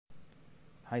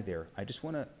Hi there. I just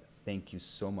want to thank you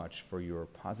so much for your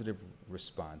positive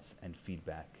response and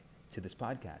feedback to this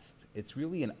podcast. It's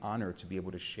really an honor to be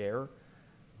able to share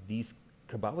these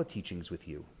Kabbalah teachings with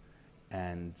you.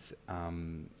 And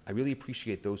I really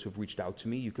appreciate those who have reached out to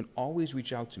me. You can always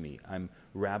reach out to me. I'm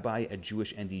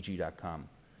rabbi@jewishdg.com.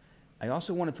 I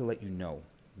also wanted to let you know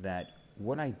that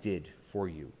what I did for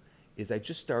you is I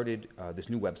just started this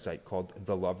new website called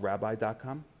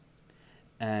theloverabbi.com.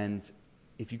 And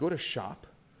if you go to shop,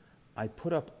 I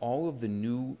put up all of the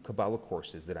new Kabbalah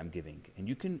courses that I'm giving. And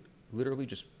you can literally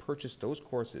just purchase those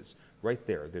courses right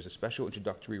there. There's a special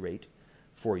introductory rate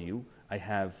for you. I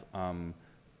have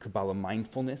Kabbalah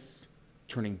mindfulness,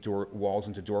 turning walls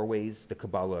into doorways, the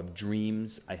Kabbalah of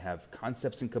dreams. I have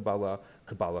concepts in Kabbalah,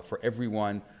 Kabbalah for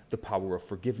everyone, the power of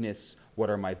forgiveness, what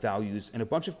are my values, and a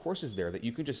bunch of courses there that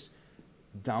you can just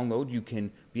download. You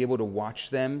can be able to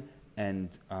watch them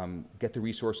and get the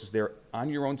resources there on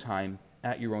your own time,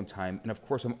 at your own time. And of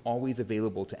course, I'm always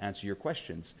available to answer your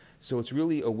questions. So it's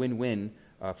really a win-win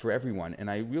for everyone. And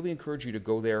I really encourage you to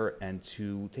go there and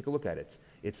to take a look at it.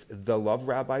 It's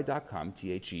theloverabbi.com,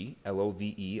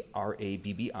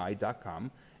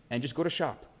 theloverabbi.com, and just go to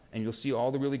shop. And you'll see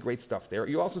all the really great stuff there.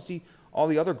 You'll also see all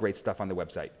the other great stuff on the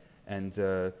website. And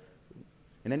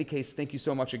in any case, thank you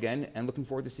so much again, and looking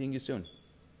forward to seeing you soon.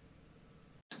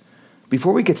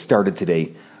 Before we get started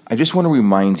today, I just want to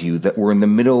remind you that we're in the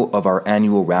middle of our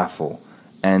annual raffle,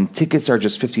 and tickets are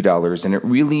just $50, and it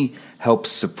really helps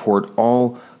support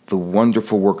all the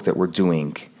wonderful work that we're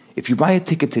doing. If you buy a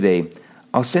ticket today,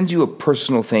 I'll send you a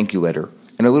personal thank you letter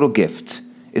and a little gift.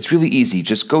 It's really easy.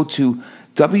 Just go to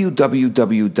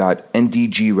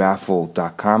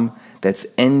www.ndgraffle.com. That's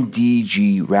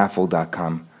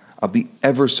ndgraffle.com. I'll be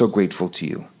ever so grateful to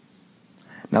you.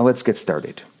 Now let's get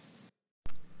started.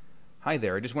 Hi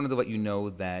there. I just wanted to let you know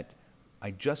that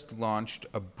I just launched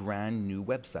a brand new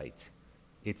website.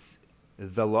 It's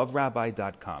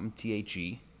theloverabbi.com,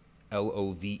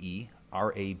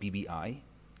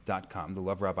 theloverabbi.com,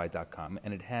 theloverabbi.com,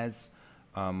 and it has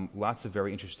lots of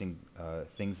very interesting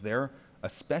things there.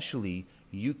 Especially,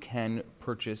 you can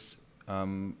purchase a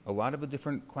lot of the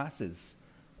different classes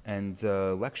and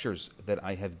lectures that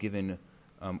I have given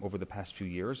over the past few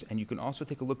years, and you can also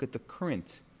take a look at the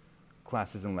current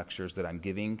classes and lectures that I'm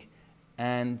giving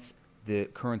and the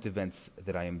current events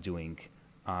that I am doing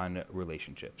on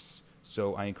relationships.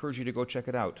 So I encourage you to go check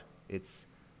it out. It's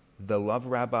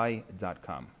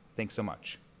theloverabbi.com. Thanks so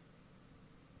much.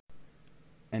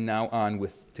 And now on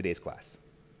with today's class.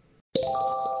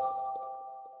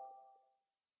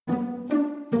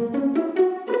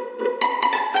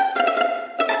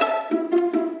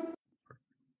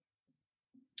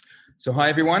 So hi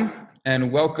everyone,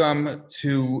 and welcome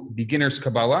to Beginner's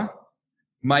Kabbalah.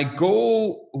 My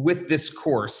goal with this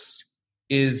course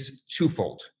is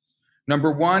twofold.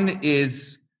 Number one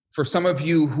is for some of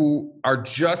you who are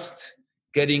just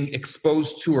getting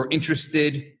exposed to or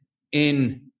interested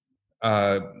in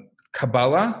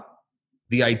Kabbalah,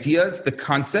 the ideas, the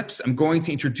concepts. I'm going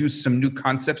to introduce some new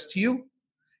concepts to you.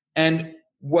 And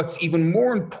what's even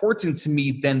more important to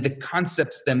me than the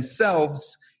concepts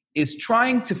themselves is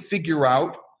trying to figure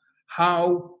out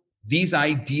how these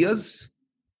ideas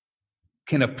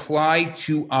can apply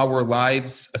to our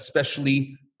lives,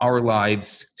 especially our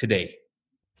lives today,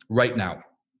 right now.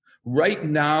 Right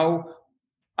now,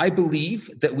 I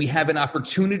believe that we have an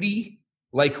opportunity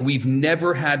like we've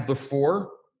never had before,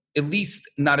 at least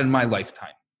not in my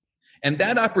lifetime. And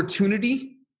that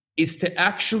opportunity is to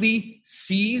actually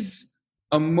seize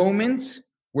a moment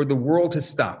where the world has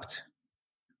stopped.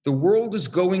 The world is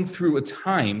going through a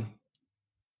time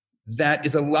that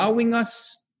is allowing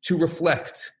us to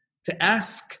reflect, to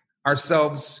ask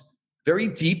ourselves very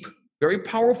deep, very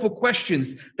powerful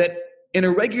questions that in a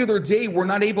regular day we're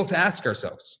not able to ask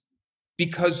ourselves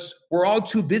because we're all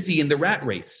too busy in the rat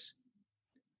race.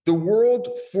 The world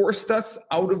forced us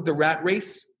out of the rat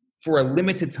race for a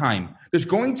limited time. There's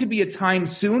going to be a time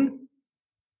soon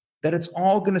that it's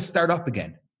all going to start up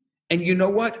again. And you know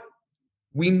what?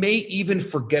 We may even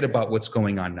forget about what's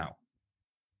going on now.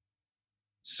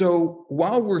 So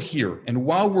while we're here and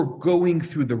while we're going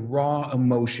through the raw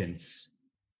emotions,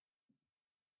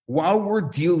 while we're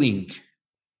dealing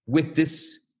with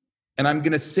this, and I'm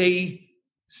going to say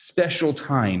special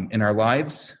time in our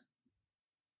lives,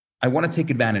 I want to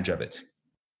take advantage of it.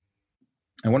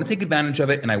 I want to take advantage of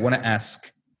it, and I want to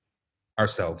ask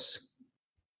ourselves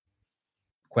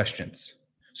questions.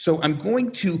 So I'm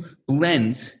going to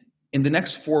blend in the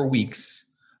next 4 weeks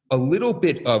a little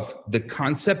bit of the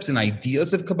concepts and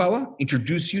ideas of Kabbalah,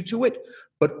 introduce you to it,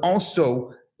 but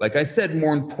also, like I said,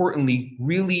 more importantly,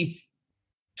 really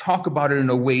talk about it in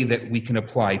a way that we can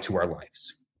apply to our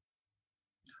lives.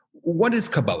 What is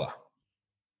Kabbalah?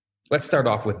 Let's start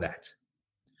off with that.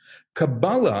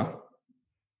 Kabbalah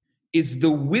is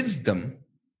the wisdom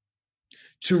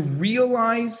to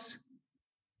realize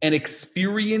and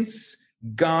experience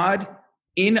God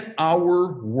in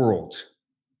our world.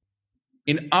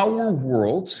 In our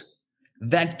world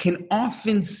that can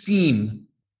often seem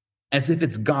as if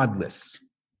it's godless.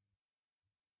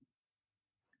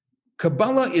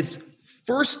 Kabbalah is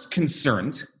first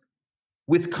concerned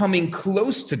with coming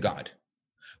close to God,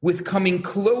 with coming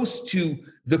close to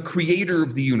the creator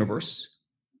of the universe.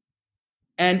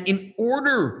 And in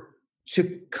order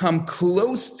to come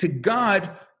close to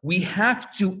God, we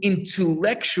have to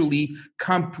intellectually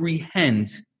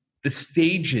comprehend the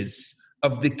stages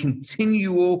of the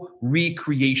continual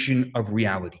recreation of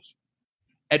reality.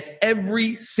 At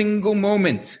every single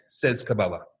moment, says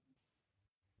Kabbalah,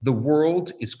 the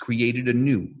world is created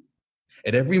anew.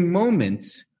 At every moment,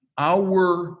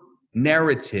 our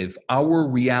narrative, our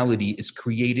reality is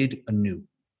created anew.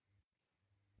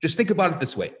 Just think about it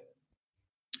this way.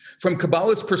 From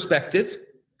Kabbalah's perspective,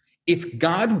 if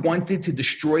God wanted to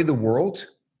destroy the world,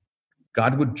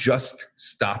 God would just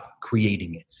stop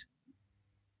creating it.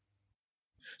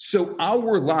 So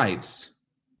our lives,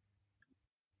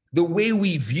 the way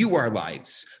we view our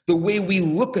lives, the way we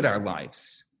look at our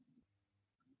lives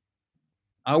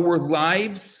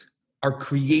are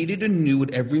created anew at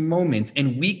every moment,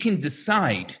 and we can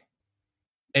decide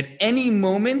at any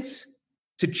moment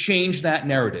to change that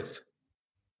narrative.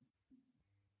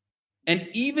 And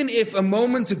even if a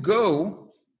moment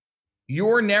ago,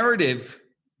 your narrative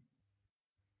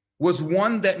was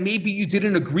one that maybe you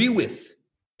didn't agree with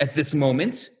at this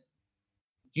moment,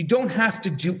 you don't have to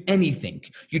do anything.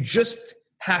 You just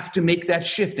have to make that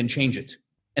shift and change it.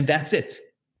 And that's it.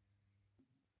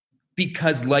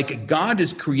 Because like God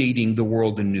is creating the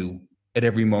world anew at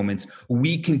every moment,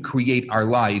 we can create our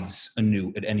lives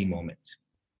anew at any moment.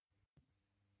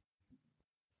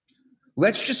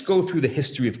 Let's just go through the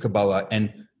history of Kabbalah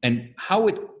and how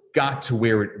it got to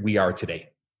where we are today.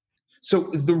 So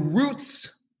the roots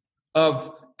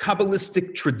of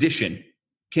Kabbalistic tradition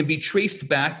can be traced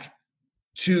back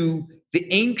to the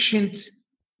ancient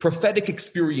prophetic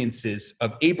experiences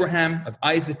of Abraham, of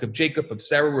Isaac, of Jacob, of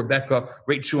Sarah, Rebecca,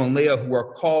 Rachel, and Leah, who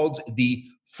are called the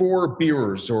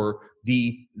forebearers, or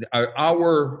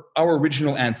our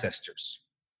original ancestors.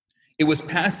 It was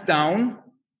passed down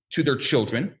to their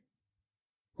children,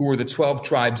 who were the 12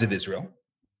 tribes of Israel.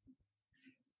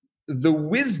 The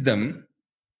wisdom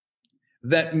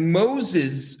that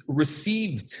Moses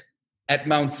received at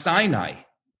Mount Sinai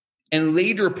and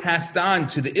later passed on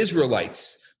to the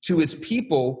Israelites, to his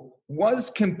people, was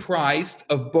comprised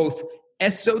of both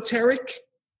esoteric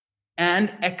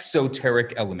and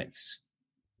exoteric elements.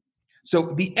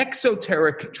 So the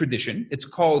exoteric tradition, it's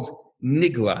called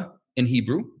Nigla in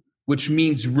Hebrew, which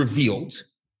means revealed.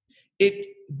 It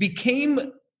became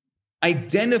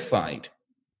identified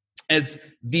as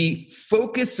the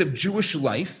focus of Jewish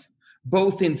life,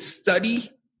 both in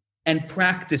study and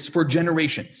practice for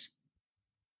generations.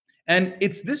 And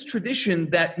it's this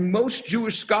tradition that most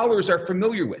Jewish scholars are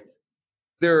familiar with.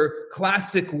 Their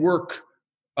classic work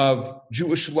of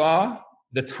Jewish law,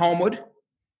 the Talmud,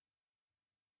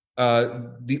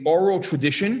 the oral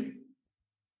tradition,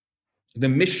 the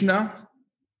Mishnah.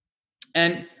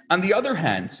 And on the other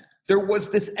hand, there was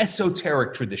this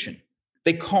esoteric tradition.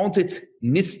 They called it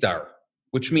Nistar,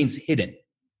 which means hidden.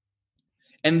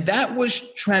 And that was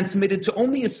transmitted to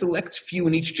only a select few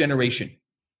in each generation.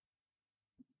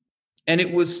 And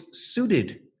it was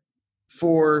suited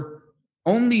for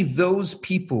only those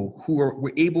people who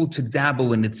were able to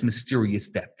dabble in its mysterious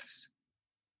depths.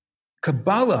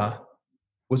 Kabbalah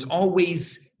was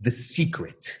always the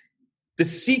secret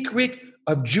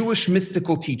of Jewish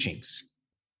mystical teachings.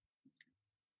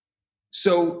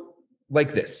 So,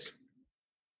 like this,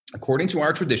 according to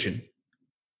our tradition,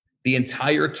 the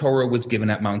entire Torah was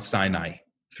given at Mount Sinai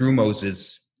through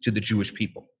Moses to the Jewish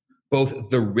people,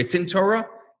 both the written Torah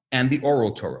and the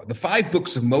oral Torah. The 5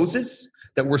 books of Moses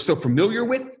that we're so familiar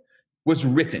with was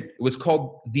written. It was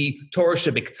called the Torah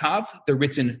Shebiktav, the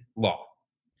written law.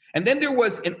 And then there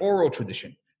was an oral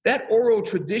tradition. That oral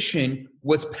tradition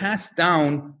was passed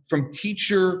down from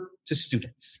teacher to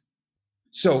students.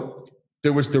 So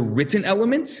there was the written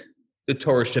element, the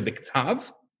Torah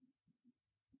Shebiktav,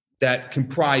 that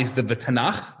comprised the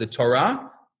Tanakh, the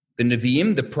Torah, the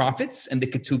Nevi'im, the prophets, and the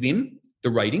Ketuvim, the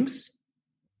writings.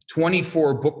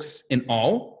 24 books in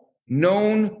all,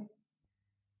 known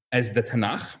as the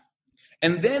Tanakh.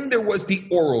 And then there was the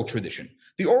oral tradition.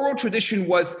 The oral tradition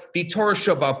was the Torah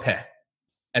Sheba'al Peh,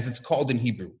 as it's called in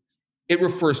Hebrew. It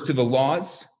refers to the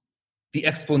laws, the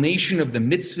explanation of the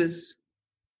mitzvahs,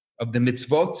 of the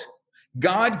mitzvot.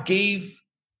 God gave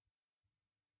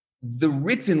the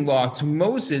written law to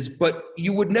Moses, but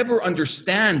you would never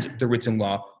understand the written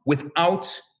law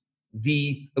without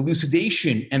the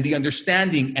elucidation and the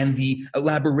understanding and the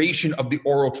elaboration of the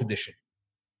oral tradition.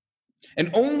 And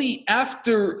only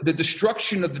after the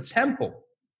destruction of the temple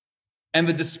and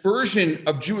the dispersion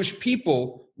of Jewish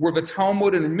people were the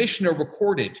Talmud and Mishnah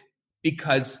recorded,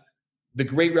 because the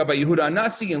great Rabbi Yehuda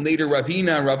Anasi and later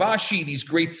Ravina and Rav Ashi, these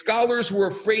great scholars, were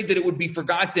afraid that it would be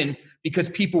forgotten because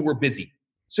people were busy.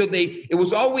 So it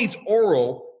was always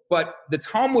oral, but the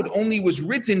Talmud only was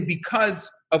written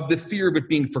because of the fear of it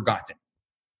being forgotten.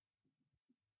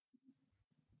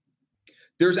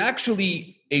 There's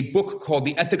actually a book called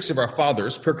The Ethics of Our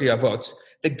Fathers, Pirkei Avot,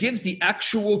 that gives the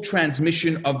actual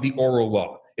transmission of the oral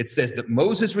law. It says that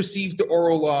Moses received the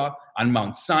oral law on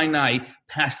Mount Sinai,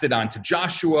 passed it on to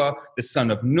Joshua, the son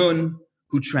of Nun,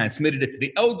 who transmitted it to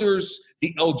the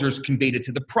elders conveyed it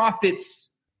to the prophets,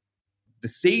 the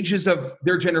sages of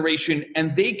their generation,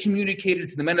 and they communicated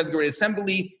to the men of the Great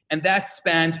Assembly, and that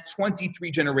spanned 23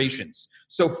 generations.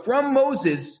 So from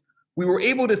Moses, we were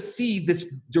able to see this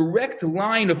direct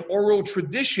line of oral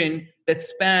tradition that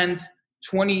spanned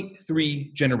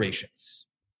 23 generations.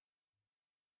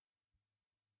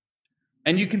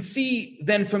 And you can see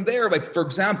then from there, like, for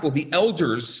example, the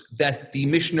elders that the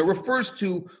Mishnah refers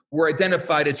to were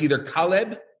identified as either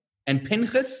Caleb and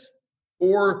Pinchas,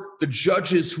 or the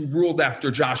judges who ruled after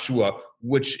Joshua,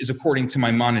 which is according to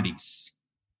Maimonides,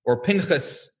 or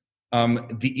Pinchas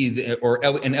and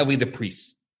Eli the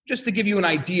priest. Just to give you an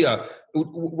idea,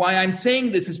 why I'm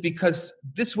saying this is because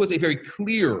this was a very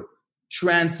clear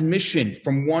transmission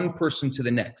from one person to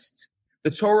the next. The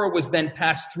Torah was then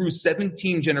passed through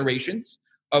 17 generations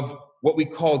of what we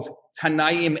called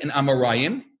Tanaim and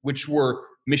Amoraim, which were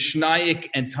Mishnaic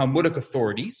and Talmudic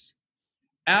authorities,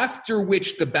 after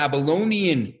which the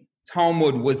Babylonian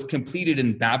Talmud was completed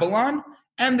in Babylon,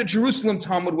 and the Jerusalem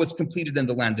Talmud was completed in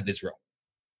the land of Israel.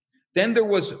 Then there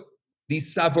was the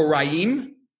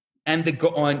Savoraim and the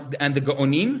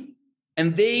Gaonim,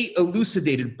 and they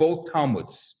elucidated both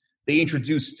Talmuds. They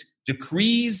introduced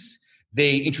decrees,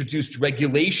 they introduced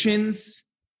regulations,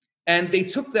 and they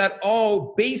took that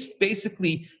all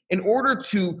basically, in order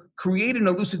to create an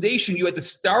elucidation, you had to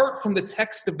start from the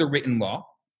text of the written law,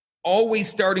 always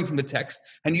starting from the text,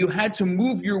 and you had to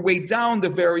move your way down the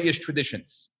various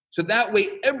traditions. So that way,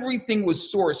 everything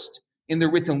was sourced in the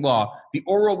written law. The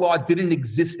oral law didn't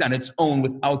exist on its own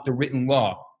without the written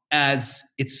law as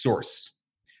its source.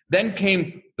 Then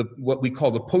came what we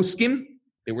call the poskim.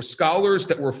 They were scholars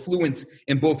that were fluent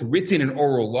in both written and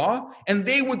oral law, and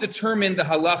they would determine the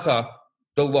halacha,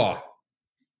 the law.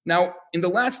 Now, in the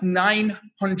last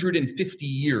 950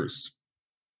 years,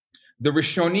 the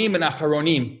Rishonim and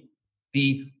Acharonim,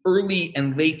 the early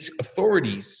and late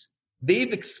authorities,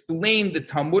 they've explained the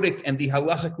Talmudic and the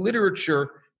halachic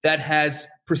literature that has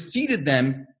preceded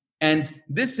them, and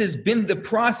this has been the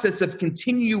process of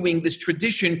continuing this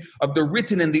tradition of the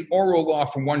written and the oral law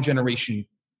from one generation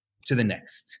to the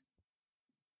next.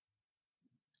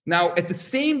 Now, at the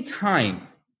same time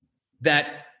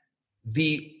that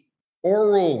the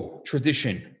oral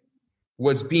tradition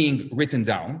was being written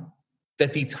down,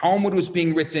 that the Talmud was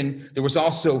being written, there was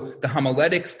also the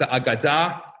homiletics, the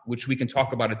Agadah, which we can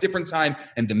talk about at a different time,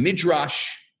 and the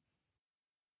Midrash.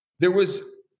 There was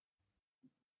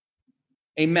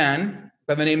a man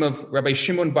by the name of Rabbi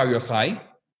Shimon Bar Yochai.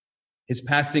 His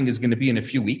passing is going to be in a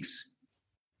few weeks.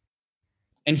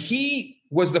 And he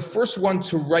was the first one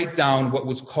to write down what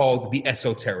was called the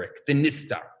esoteric, the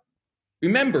Nistar.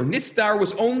 Remember, Nistar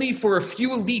was only for a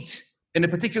few elite in a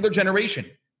particular generation.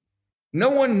 No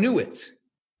one knew it.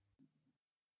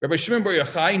 Rabbi Shimon Bar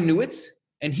Yochai knew it,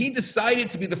 and he decided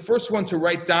to be the first one to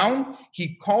write down.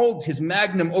 He called his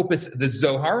magnum opus the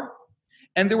Zohar,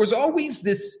 and there was always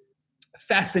this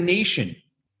fascination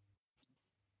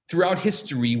throughout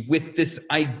history with this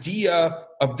idea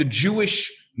of the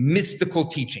Jewish mystical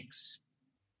teachings,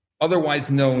 otherwise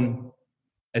known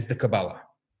as the Kabbalah.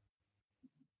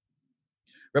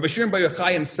 Rabbi Shimon Bar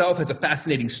Yochai himself has a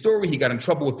fascinating story. He got in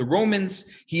trouble with the Romans.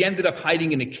 He ended up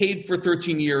hiding in a cave for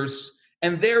 13 years,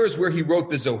 and there is where he wrote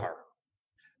the Zohar.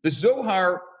 The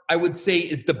Zohar, I would say,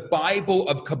 is the Bible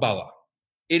of Kabbalah.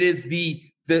 It is the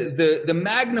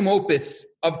magnum opus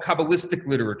of Kabbalistic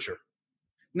literature.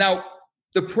 Now,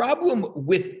 the problem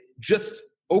with just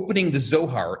opening the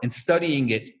Zohar and studying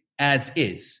it as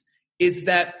is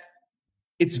that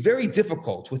it's very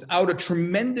difficult without a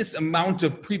tremendous amount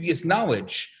of previous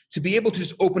knowledge to be able to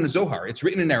just open a Zohar. It's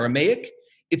written in Aramaic.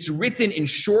 It's written in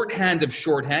shorthand of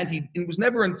shorthand. It was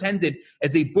never intended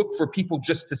as a book for people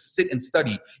just to sit and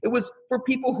study. It was for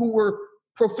people who were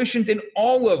proficient in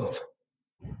all of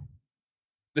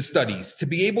the studies to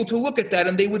be able to look at that,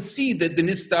 and they would see the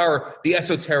nistar, the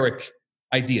esoteric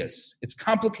ideas. It's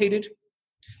complicated.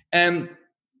 And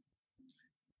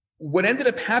what ended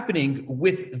up happening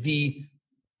with the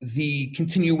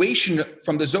continuation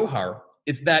from the Zohar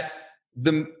is that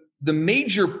the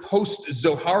major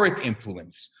post-Zoharic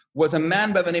influence was a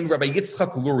man by the name of Rabbi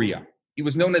Yitzchak Luria. He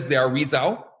was known as the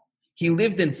Arizal. He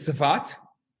lived in Tzfat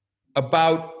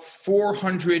about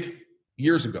 400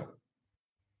 years ago.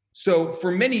 So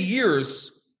for many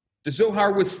years, the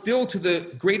Zohar was still to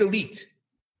the great elite.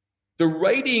 The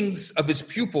writings of his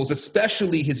pupils,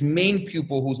 especially his main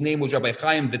pupil, whose name was Rabbi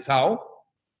Chaim Vital,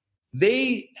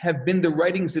 they have been the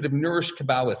writings that have nourished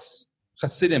Kabbalists,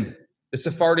 Hasidim, the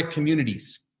Sephardic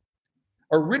communities.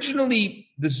 Originally,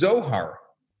 the Zohar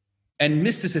and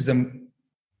mysticism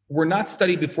were not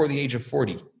studied before the age of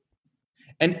 40.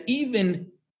 And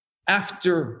even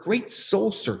after great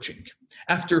soul searching,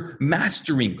 after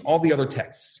mastering all the other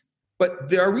texts, but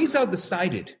the Arizal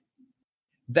decided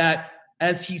that,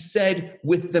 as he said,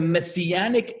 with the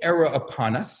Messianic era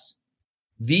upon us,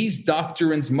 these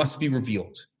doctrines must be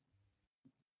revealed.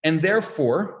 And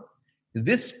therefore,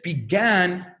 this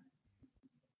began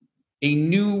a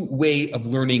new way of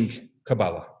learning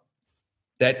Kabbalah,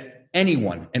 that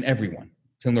anyone and everyone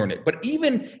can learn it. But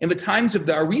even in the times of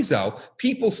the Arizal,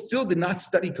 people still did not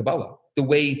study Kabbalah the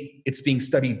way it's being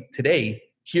studied today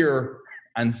here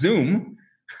on Zoom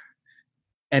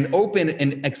and open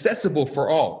and accessible for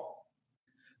all.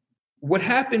 What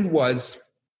happened was,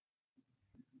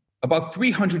 about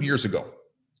 300 years ago,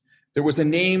 there was a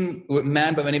man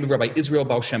by the name of Rabbi Israel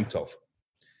Baal Shem Tov.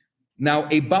 Now,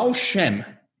 a Baal Shem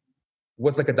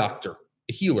was like a doctor,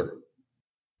 a healer.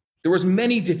 There was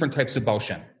many different types of Baal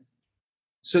Shem.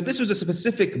 So this was a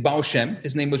specific Baal Shem.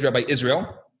 His name was Rabbi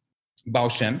Israel Baal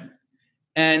Shem.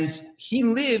 And he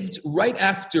lived right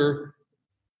after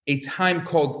a time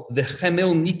called the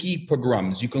Chmielnicki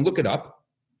pogroms. You can look it up.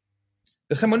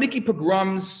 The Chmielnicki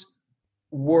pogroms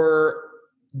were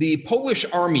the Polish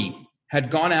army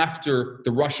had gone after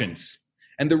the Russians.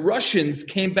 And the Russians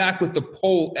came back with the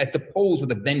Poles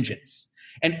with a vengeance.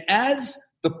 And as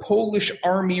the Polish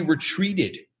army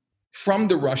retreated from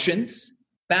the Russians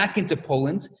back into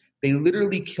Poland, they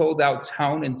literally killed out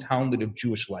town and townlet of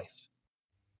Jewish life.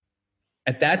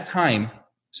 At that time,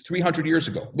 it's 300 years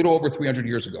ago, a little over 300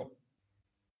 years ago,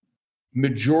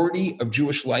 majority of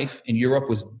Jewish life in Europe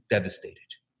was devastated.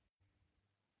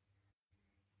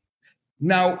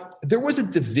 Now, there was a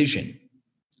division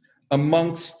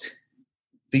amongst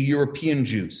the European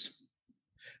Jews.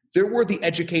 There were the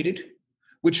educated,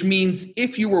 which means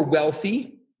if you were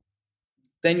wealthy,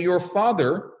 then your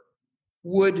father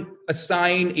would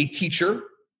assign a teacher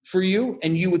for you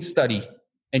and you would study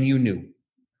and you knew.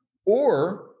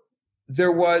 Or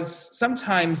there was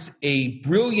sometimes a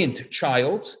brilliant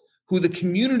child who the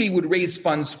community would raise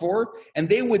funds for, and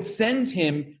they would send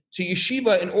him to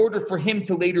yeshiva in order for him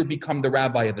to later become the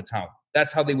rabbi of the town.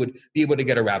 That's how they would be able to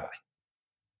get a rabbi.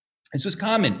 This was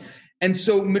common. And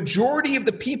so majority of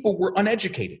the people were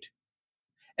uneducated.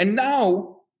 And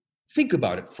now, think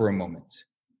about it for a moment.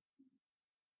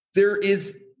 There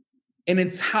is an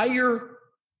entire,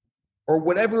 or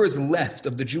whatever is left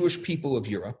of the Jewish people of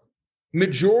Europe,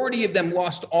 majority of them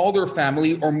lost all their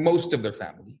family or most of their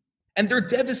family. And they're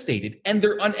devastated and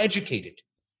they're uneducated.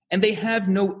 And they have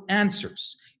no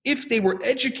answers. If they were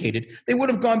educated, they would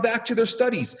have gone back to their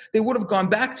studies. They would have gone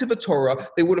back to the Torah.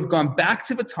 They would have gone back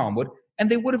to the Talmud, and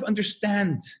they would have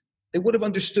They would have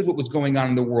understood what was going on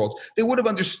in the world. They would have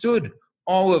understood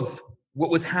all of what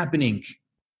was happening,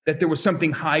 that there was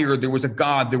something higher, there was a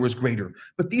God, there was greater.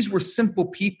 But these were simple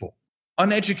people,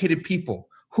 uneducated people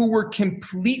who were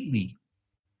completely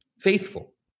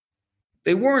faithful.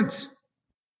 They weren't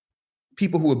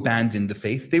people who abandoned the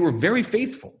faith. They were very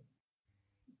faithful.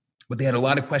 But they had a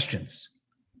lot of questions.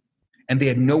 And they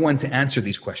had no one to answer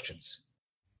these questions.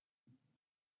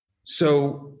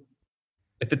 So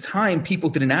at the time, people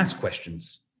didn't ask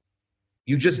questions.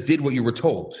 You just did what you were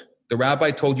told. The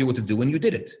rabbi told you what to do and you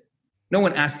did it. No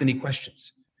one asked any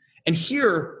questions. And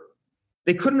here,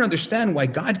 they couldn't understand why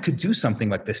God could do something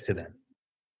like this to them.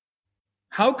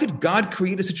 How could God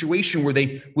create a situation where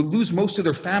they would lose most of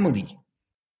their family?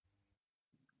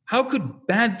 How could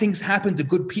bad things happen to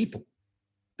good people?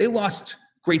 They lost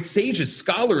great sages,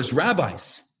 scholars,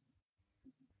 rabbis.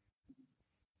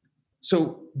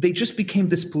 So they just became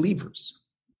disbelievers.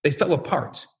 They fell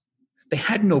apart. They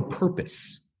had no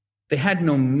purpose. They had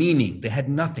no meaning. They had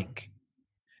nothing.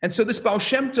 And so this Baal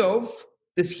Shem Tov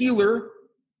this healer,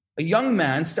 a young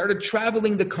man, started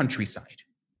traveling the countryside,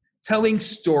 telling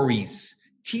stories,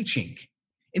 teaching,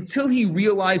 until he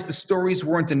realized the stories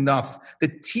weren't enough, the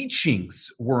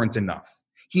teachings weren't enough.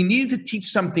 He needed to teach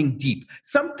something deep,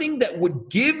 something that would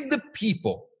give the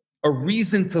people a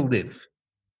reason to live,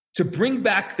 to bring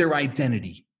back their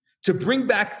identity, to bring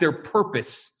back their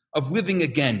purpose of living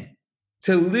again,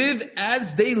 to live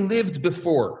as they lived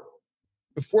before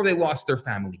they lost their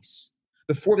families,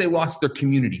 before they lost their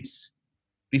communities,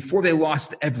 before they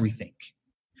lost everything.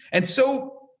 And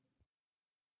so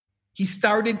he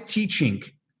started teaching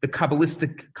the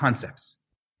Kabbalistic concepts,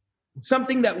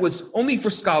 something that was only for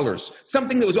scholars,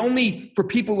 something that was only for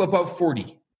people above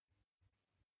 40.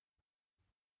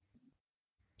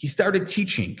 He started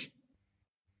teaching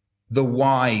the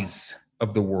whys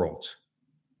of the world,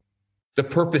 the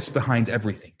purpose behind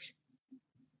everything.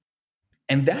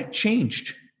 And that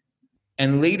changed.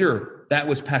 And later, that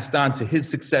was passed on to his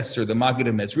successor, the Maggid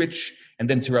of Mezrich, and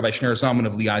then to Rabbi Shneur Zalman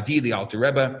of Liadi, the Alter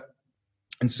Rebbe,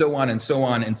 and so on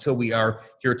until we are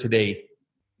here today,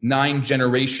 9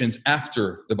 generations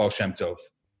after the Baal Shem Tov.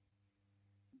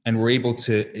 And we're able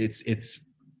to,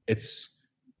 it's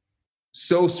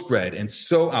so spread and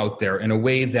so out there in a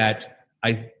way that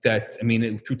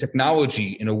through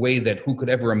technology, in a way that who could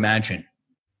ever imagine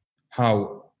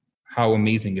how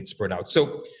amazing it's spread out.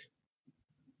 So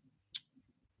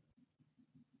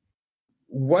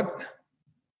what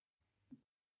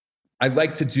I'd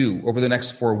like to do over the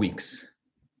next 4 weeks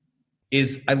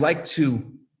is I'd like to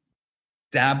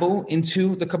dabble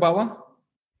into the Kabbalah,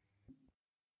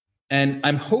 and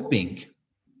I'm hoping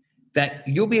that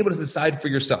you'll be able to decide for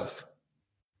yourself.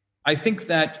 I think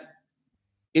that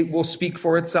it will speak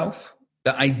for itself.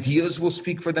 The ideas will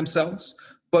speak for themselves.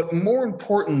 But more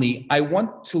importantly, I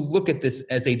want to look at this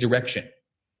as a direction,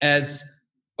 as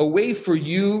a way for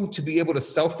you to be able to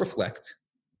self-reflect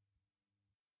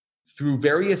through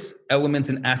various elements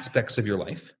and aspects of your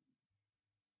life.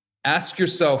 Ask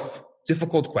yourself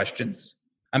difficult questions.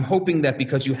 I'm hoping that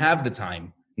because you have the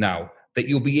time now, that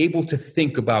you'll be able to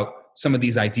think about some of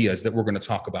these ideas that we're going to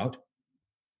talk about.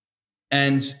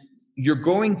 And you're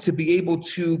going to be able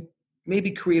to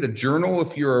maybe create a journal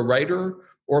if you're a writer,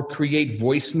 or create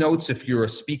voice notes if you're a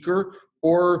speaker,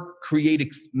 or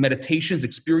create meditations,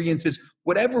 experiences,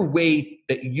 whatever way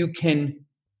that you can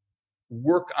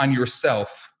work on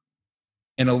yourself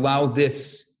and allow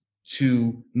this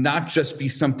to not just be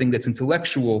something that's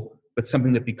intellectual, but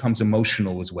something that becomes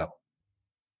emotional as well.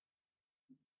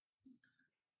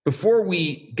 Before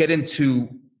we get into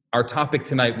our topic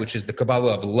tonight, which is the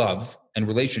Kabbalah of love and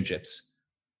relationships,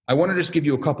 I want to just give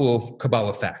you a couple of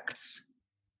Kabbalah facts.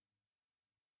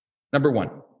 Number 1,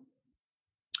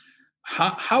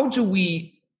 how do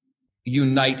we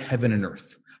unite heaven and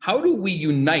earth? How do we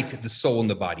unite the soul and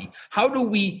the body? How do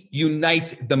we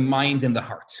unite the mind and the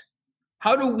heart?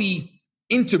 How do we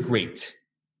integrate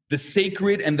the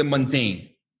sacred and the mundane,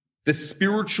 the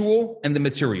spiritual and the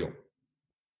material?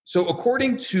 So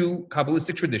according to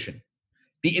Kabbalistic tradition,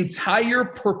 the entire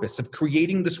purpose of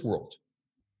creating this world,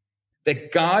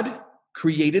 that God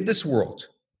created this world.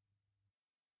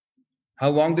 How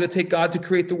long did it take God to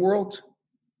create the world?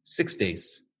 6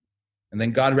 days. And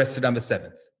then God rested on the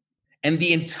 7th. And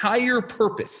the entire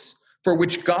purpose for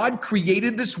which God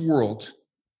created this world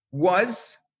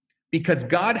was because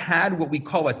God had what we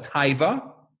call a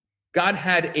taiva. God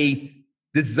had a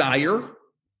desire,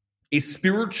 a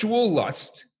spiritual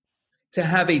lust, to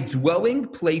have a dwelling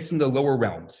place in the lower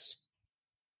realms.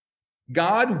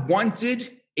 God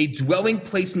wanted a dwelling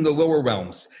place in the lower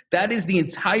realms. That is the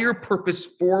entire purpose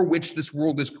for which this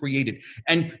world is created.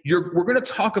 And we're going to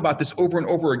talk about this over and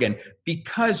over again,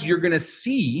 because you're going to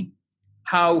see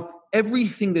how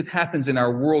everything that happens in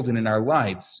our world and in our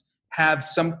lives have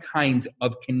some kind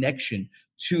of connection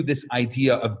to this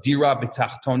idea of dira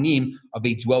b'tachtonim, of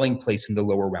a dwelling place in the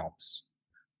lower realms.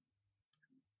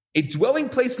 A dwelling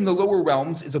place in the lower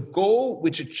realms is a goal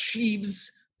which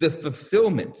achieves the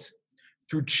fulfillment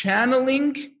through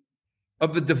channeling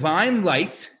of the divine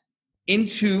light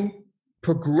into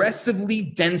progressively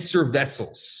denser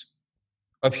vessels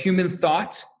of human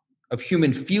thought, of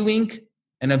human feeling,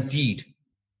 and of deed,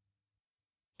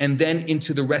 and then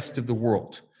into the rest of the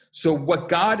world. So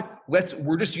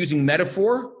we're just using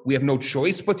metaphor. We have no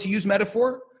choice but to use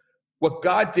metaphor. What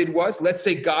God did was, let's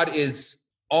say God is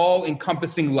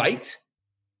all-encompassing light.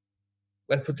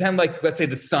 Let's pretend like, let's say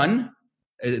the sun.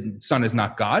 Sun is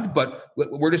not God, but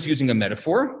we're just using a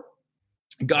metaphor.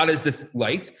 God is this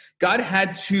light. God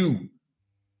had to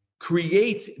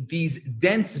create these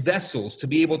dense vessels to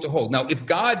be able to hold. Now, if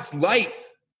God's light,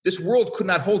 this world could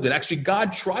not hold it. Actually,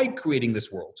 God tried creating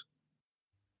this world.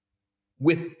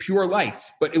 with pure light,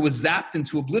 but it was zapped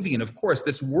into oblivion. Of course,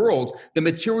 this world, the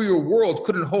material world,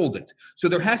 couldn't hold it. So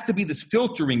there has to be this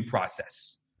filtering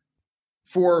process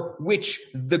for which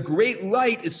the great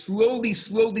light is slowly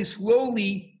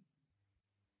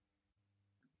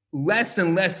less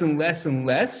and less and less and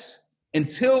less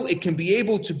until it can be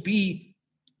able to be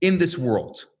in this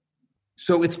world.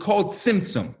 So it's called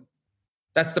tzimtzum.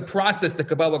 That's the process that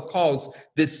Kabbalah calls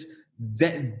this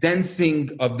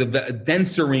densering of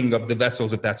the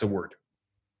vessels, if that's a word.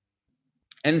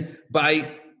 And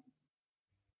by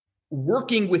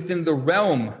working within the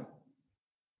realm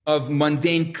of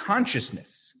mundane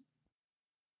consciousness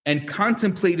and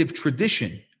contemplative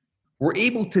tradition, we're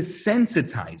able to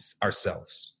sensitize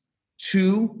ourselves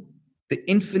to the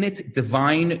infinite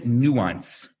divine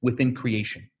nuance within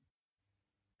creation.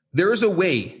 There is a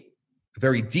way, a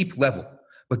very deep level,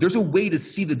 but there's a way to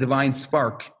see the divine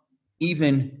spark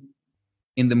even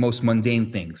in the most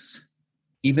mundane things,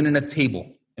 even in a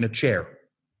table, in a chair.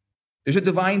 There's a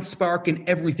divine spark in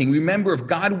everything. Remember, if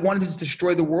God wanted to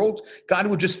destroy the world, God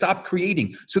would just stop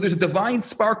creating. So there's a divine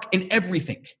spark in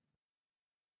everything.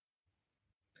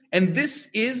 And this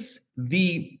is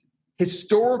the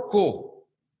historical,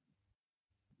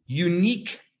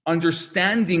 unique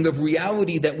understanding of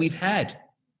reality that we've had,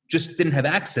 just didn't have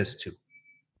access to.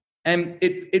 And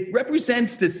it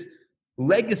represents this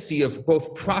legacy of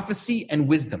both prophecy and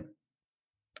wisdom.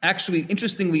 Actually,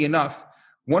 interestingly enough,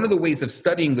 one of the ways of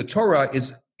studying the Torah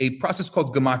is a process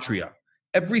called gematria.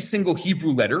 Every single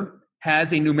Hebrew letter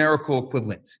has a numerical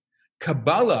equivalent.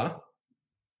 Kabbalah,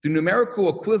 the numerical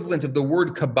equivalent of the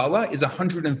word Kabbalah is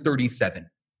 137.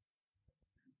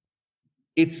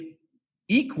 It's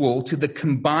equal to the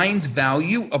combined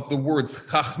value of the words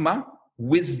chachma,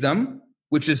 wisdom,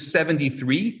 which is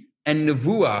 73, and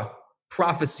nevuah,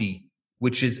 prophecy,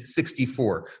 which is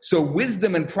 64. So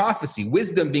wisdom and prophecy,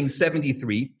 wisdom being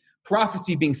 73,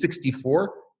 prophecy being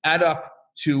 64, add up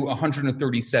to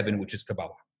 137, which is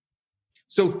Kabbalah.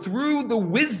 So through the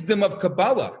wisdom of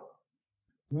Kabbalah,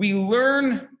 we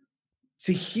learn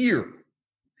to hear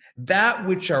that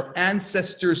which our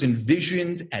ancestors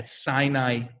envisioned at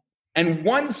Sinai. And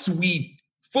once we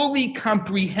fully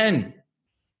comprehend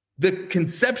the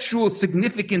conceptual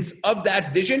significance of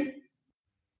that vision,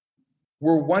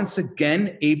 we're once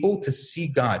again able to see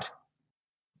God,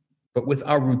 but with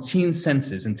our routine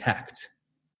senses intact.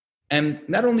 And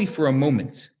not only for a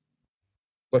moment,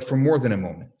 but for more than a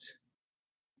moment.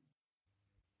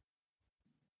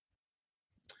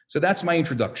 So that's my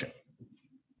introduction.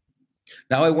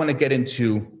 Now I want to get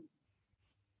into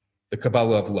the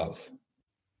Kabbalah of love.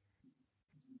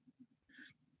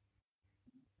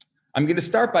 I'm going to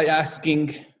start by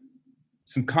asking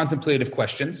some contemplative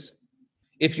questions.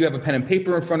 If you have a pen and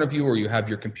paper in front of you, or you have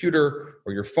your computer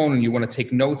or your phone and you want to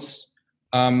take notes,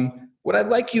 what I'd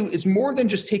like you is more than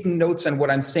just taking notes on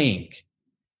what I'm saying.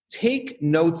 Take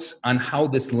notes on how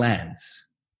this lands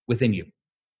within you.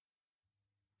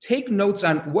 Take notes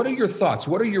on what are your thoughts,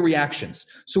 what are your reactions.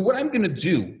 So what I'm going to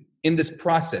do in this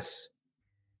process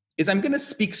is I'm going to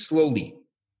speak slowly.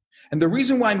 And the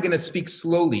reason why I'm going to speak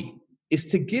slowly is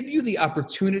to give you the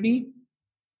opportunity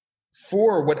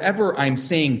for whatever I'm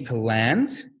saying to land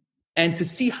and to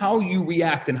see how you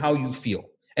react and how you feel.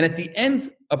 And at the end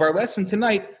of our lesson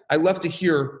tonight, I love to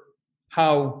hear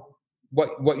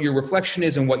what your reflection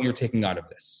is and what you're taking out of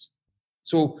this.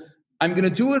 So I'm going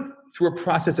to do it through a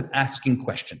process of asking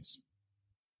questions.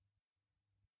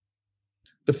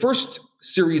 The first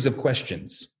series of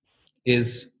questions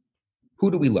is, who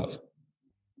do we love?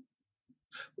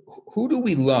 Who do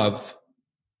we love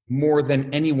more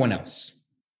than anyone else?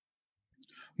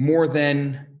 More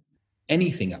than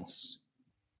anything else?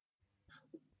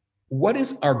 What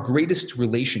is our greatest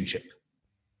relationship?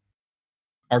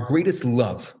 Our greatest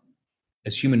love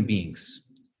as human beings?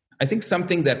 I think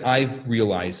something that I've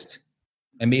realized,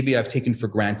 and maybe I've taken for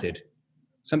granted,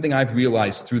 something I've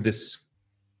realized through this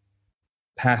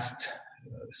past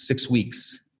 6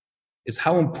 weeks is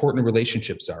how important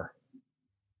relationships are.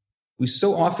 We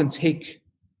so often take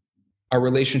our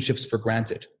relationships for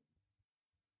granted.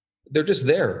 They're just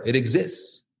there. It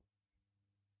exists.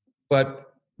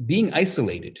 But being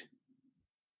isolated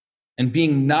and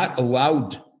being not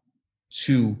allowed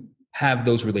to have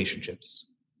those relationships,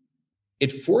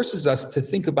 it forces us to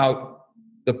think about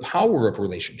the power of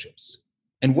relationships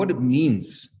and what it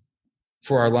means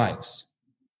for our lives.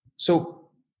 So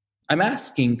I'm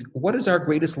asking, what is our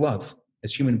greatest love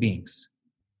as human beings?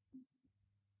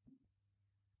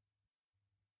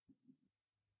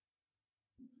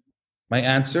 My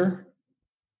answer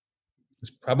is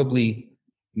probably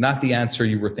not the answer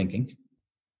you were thinking,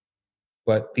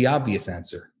 but the obvious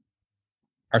answer.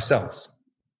 ourselves.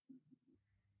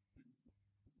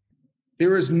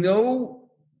 There is no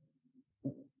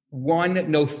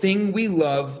thing we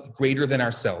love greater than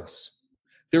ourselves.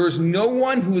 There is no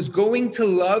one who is going to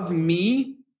love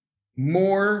me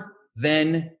more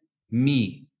than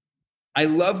me. I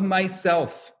love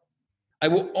myself. I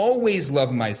will always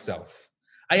love myself.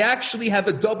 I actually have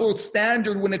a double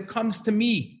standard when it comes to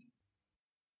me.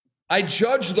 I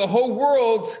judge the whole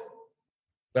world,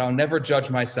 but I'll never judge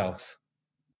myself.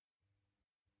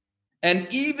 And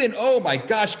even, oh my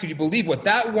gosh, could you believe what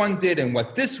that one did and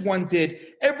what this one did?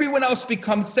 Everyone else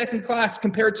becomes second class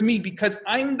compared to me because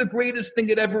I'm the greatest thing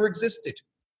that ever existed.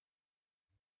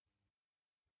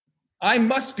 I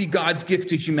must be God's gift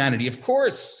to humanity, of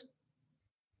course.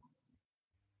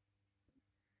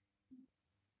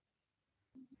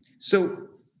 So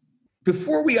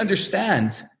before we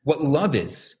understand what love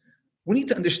is, we need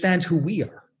to understand who we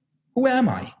are. Who am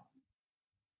I?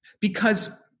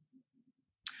 Because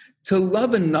to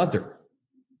love another,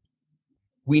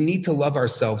 we need to love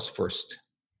ourselves first.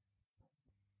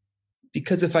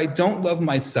 Because if I don't love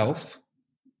myself,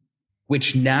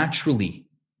 which naturally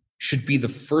should be the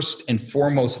first and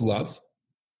foremost love,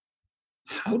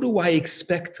 how do I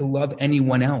expect to love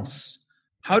anyone else?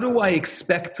 How do I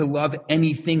expect to love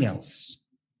anything else?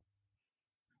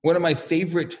 One of my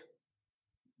favorite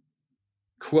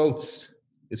quotes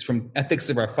is from Ethics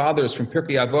of Our Fathers, from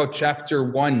Pirkei Avot, chapter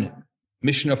 1,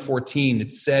 Mishnah 14.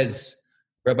 It says,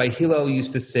 Rabbi Hillel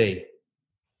used to say,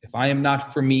 if I am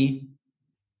not for me,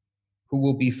 who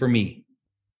will be for me?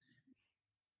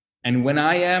 And when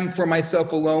I am for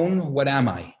myself alone, what am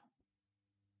I?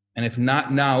 And if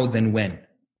not now, then when?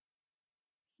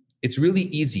 It's really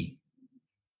easy.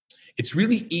 It's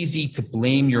really easy to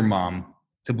blame your mom,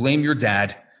 to blame your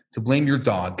dad, to blame your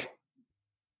dog,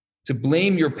 to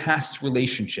blame your past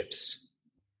relationships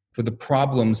for the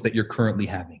problems that you're currently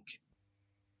having.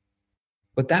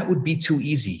 But that would be too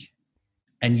easy,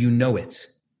 and you know it.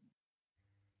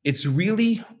 It's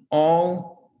really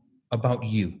all about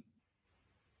you.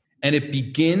 And it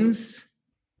begins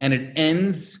and it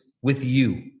ends with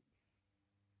you.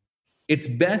 It's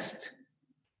best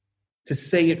to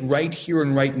say it right here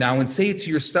and right now and say it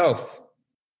to yourself.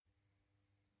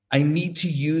 I need to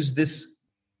use this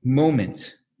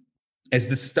moment as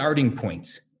the starting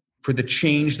point for the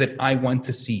change that I want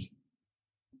to see.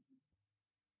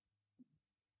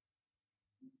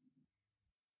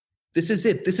 This is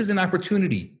it. This is an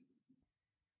opportunity.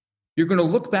 You're going to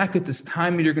look back at this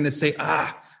time and you're going to say,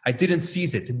 I didn't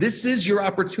seize it. This is your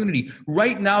opportunity.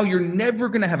 Right now, you're never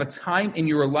going to have a time in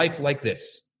your life like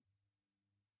this.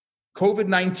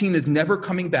 COVID-19 is never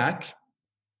coming back.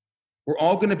 We're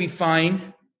all going to be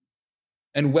fine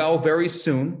and well very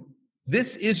soon.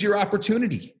 This is your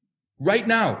opportunity right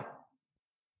now.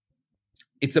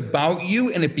 It's about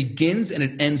you, and it begins and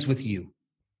it ends with you.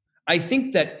 I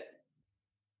think that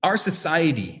our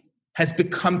society has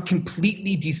become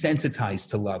completely desensitized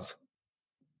to love.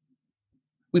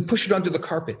 We push it under the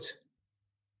carpet.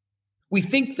 We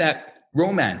think that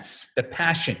romance, that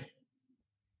passion,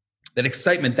 that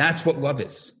excitement, that's what love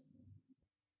is.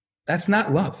 That's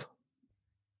not love.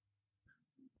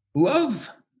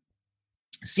 Love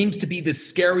seems to be this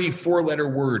scary 4-letter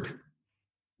word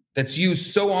that's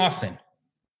used so often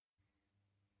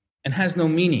and has no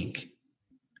meaning.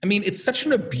 I mean, it's such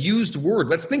an abused word.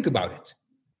 Let's think about it.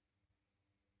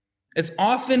 As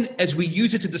often as we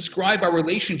use it to describe our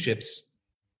relationships,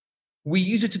 we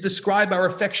use it to describe our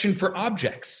affection for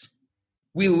objects.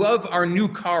 We love our new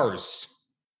cars.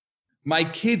 My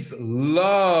kids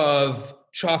love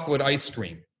chocolate ice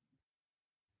cream.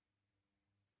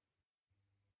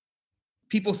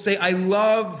 People say, I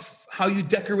love how you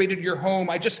decorated your home.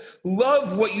 I just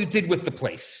love what you did with the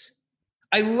place.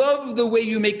 I love the way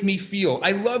you make me feel.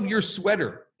 I love your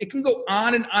sweater. It can go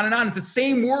on and on and on. It's the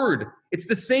same word. It's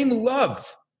the same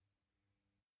love.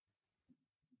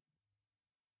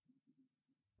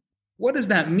 What does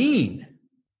that mean?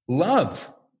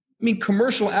 Love. I mean,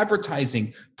 commercial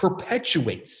advertising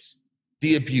perpetuates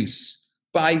the abuse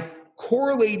by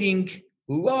correlating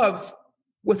love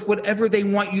with whatever they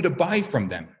want you to buy from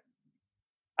them.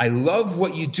 I love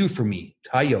what you do for me,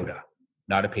 Toyota,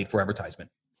 not a paid-for advertisement.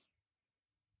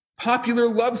 Popular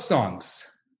love songs.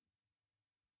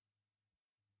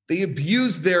 They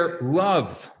abuse their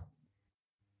love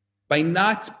by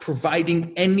not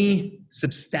providing any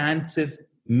substantive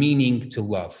meaning to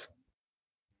love.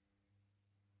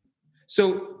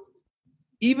 So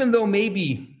even though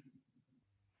maybe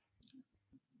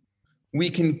we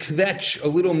can kvetch a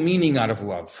little meaning out of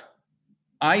love,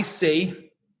 I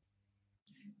say,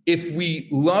 if we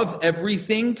love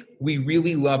everything, we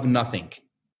really love nothing.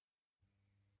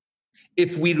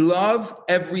 If we love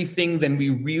everything, then we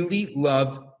really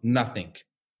love nothing.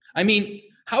 I mean,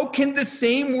 how can the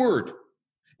same word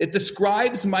that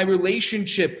describes my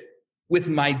relationship with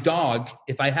my dog,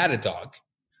 if I had a dog,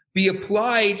 be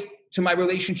applied to my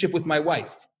relationship with my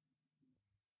wife?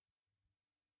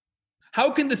 How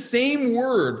can the same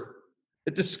word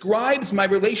that describes my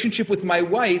relationship with my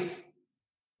wife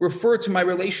refer to my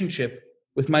relationship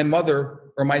with my mother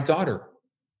or my daughter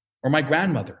or my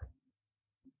grandmother?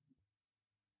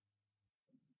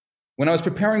 When I was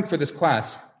preparing for this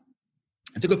class,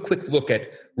 I took a quick look at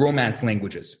Romance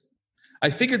languages. I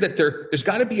figured that there's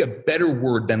got to be a better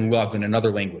word than love in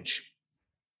another language.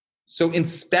 So in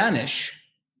Spanish,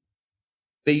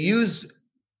 they use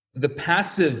the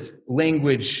passive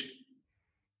language,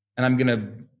 and I'm going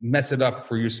to mess it up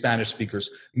for you Spanish speakers,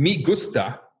 me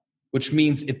gusta, which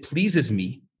means it pleases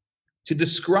me, to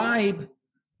describe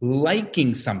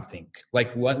liking something,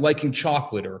 like liking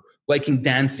chocolate or liking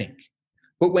dancing.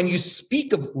 But when you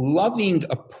speak of loving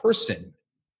a person,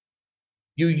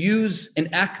 you use an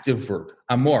active verb,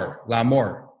 amor,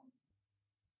 l'amor,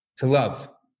 to love.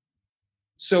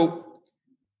 So,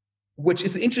 which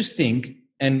is interesting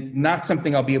and not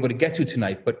something I'll be able to get to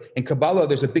tonight, but in Kabbalah,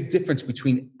 there's a big difference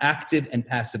between active and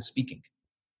passive speaking.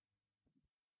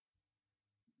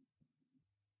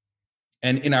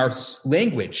 And in our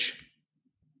language,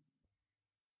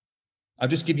 I'll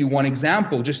just give you one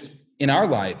example. Just in our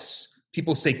lives,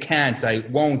 people say can't, I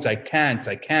won't, I can't,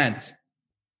 I can't.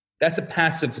 That's a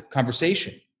passive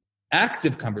conversation.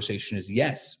 Active conversation is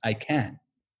yes, I can.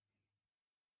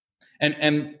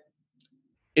 And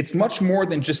it's much more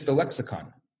than just the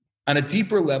lexicon. On a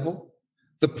deeper level,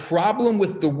 the problem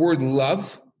with the word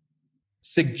love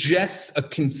suggests a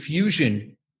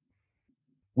confusion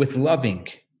with loving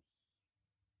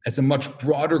as a much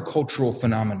broader cultural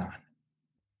phenomenon.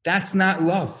 That's not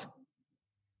love.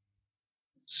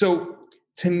 So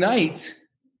tonight,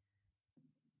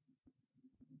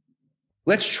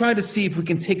 let's try to see if we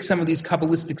can take some of these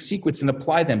Kabbalistic secrets and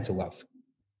apply them to love.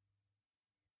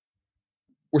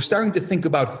 We're starting to think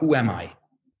about who am I?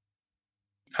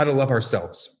 How to love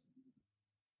ourselves.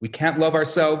 We can't love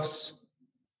ourselves.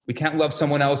 We can't love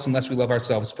someone else unless we love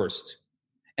ourselves first.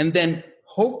 And then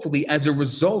hopefully, as a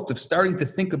result of starting to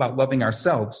think about loving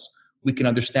ourselves, we can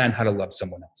understand how to love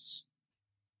someone else.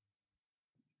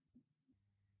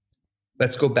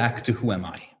 Let's go back to who am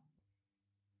I?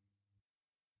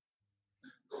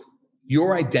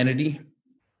 Your identity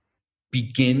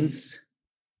begins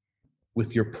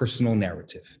with your personal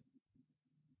narrative.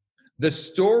 The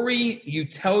story you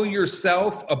tell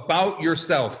yourself about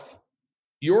yourself,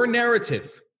 your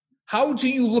narrative. How do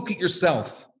you look at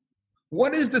yourself?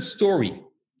 What is the story?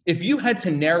 If you had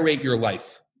to narrate your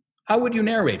life, how would you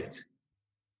narrate it?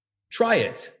 Try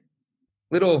it.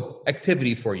 Little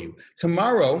activity for you.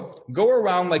 Tomorrow, go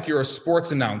around like you're a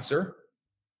sports announcer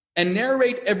and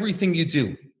narrate everything you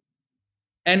do.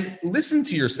 And listen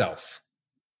to yourself.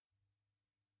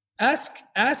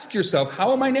 Ask yourself,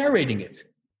 how am I narrating it?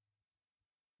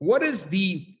 What is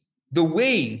the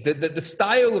way, the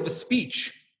style of a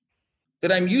speech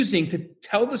that I'm using to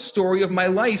tell the story of my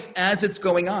life as it's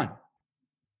going on?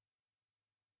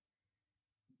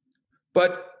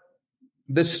 But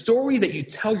the story that you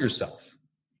tell yourself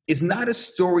is not a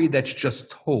story that's just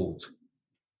told.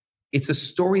 It's a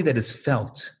story that is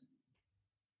felt.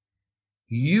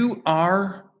 You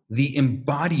are the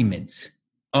embodiment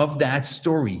of that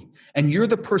story, and you're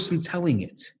the person telling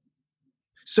it.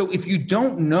 So if you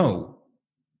don't know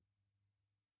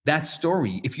that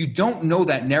story, if you don't know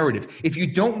that narrative, if you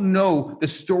don't know the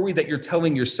story that you're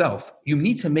telling yourself, you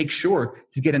need to make sure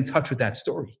to get in touch with that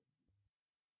story.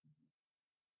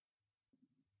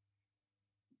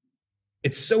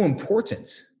 It's so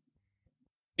important.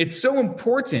 It's so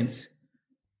important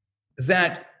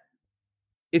that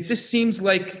it just seems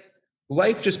like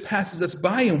life just passes us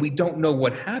by and we don't know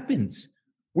what happens.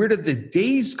 Where did the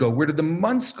days go? Where did the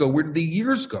months go? Where did the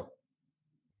years go?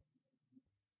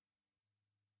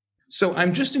 So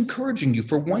I'm just encouraging you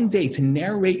for one day to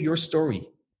narrate your story.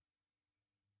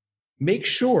 Make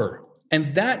sure,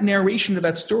 and that narration of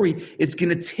that story is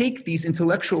going to take these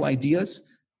intellectual ideas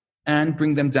and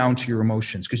bring them down to your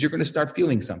emotions, because you're going to start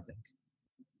feeling something.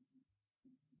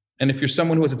 And if you're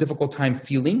someone who has a difficult time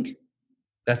feeling,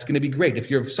 that's going to be great. If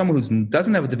you're someone who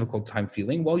doesn't have a difficult time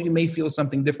feeling, well, you may feel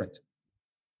something different.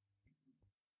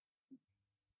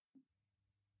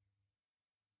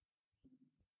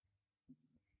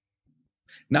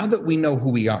 Now that we know who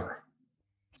we are,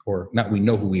 or not we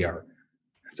know who we are,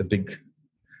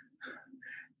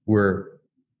 we're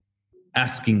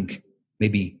asking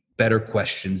maybe better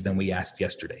questions than we asked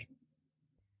yesterday.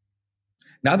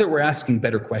 Now that we're asking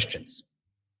better questions,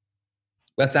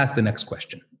 let's ask the next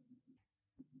question.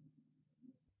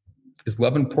 Is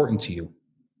love important to you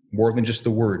more than just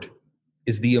the word?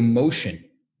 Is the emotion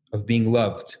of being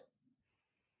loved?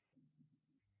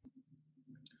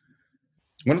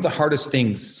 One of the hardest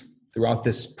things throughout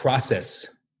this process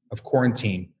of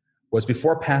quarantine was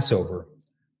before Passover,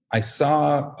 I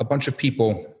saw a bunch of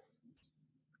people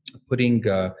putting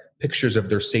pictures of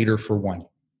their Seder for one.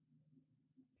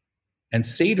 And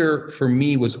Seder for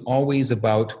me was always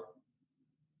about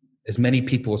as many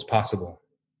people as possible,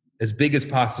 as big as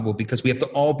possible, because we have to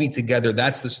all be together.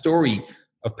 That's the story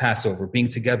of Passover, being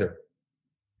together.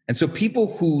 And so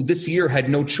people who this year had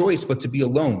no choice but to be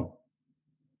alone,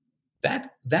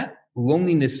 that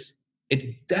loneliness,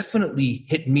 it definitely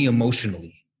hit me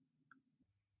emotionally.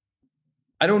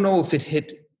 I don't know if it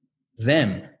hit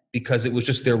them because it was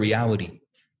just their reality.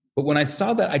 But when I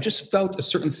saw that, I just felt a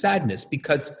certain sadness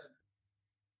because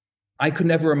I could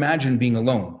never imagine being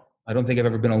alone. I don't think I've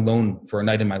ever been alone for a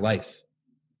night in my life.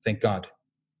 Thank God.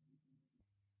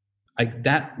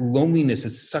 That loneliness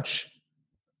is such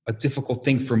a difficult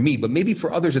thing for me, but maybe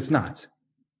for others it's not.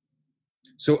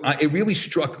 So it really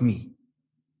struck me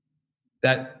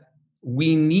that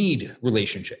we need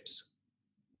relationships.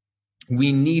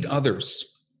 We need others.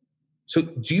 So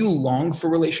do you long for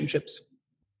relationships?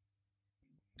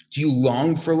 Do you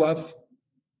long for love?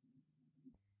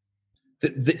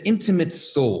 The intimate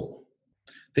soul,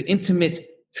 the intimate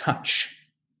touch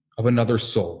of another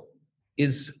soul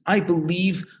is, I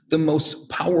believe, the most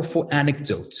powerful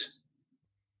anecdote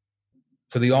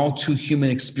for the all too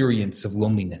human experience of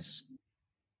loneliness.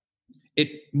 It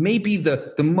may be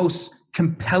the most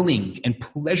compelling and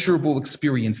pleasurable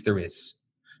experience there is.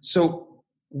 So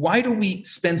why do we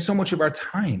spend so much of our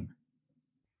time,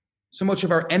 so much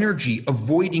of our energy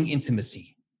avoiding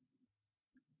intimacy,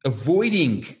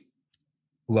 avoiding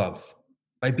love,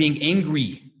 by being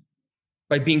angry,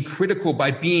 by being critical,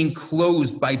 by being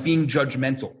closed, by being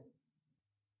judgmental?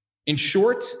 In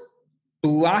short,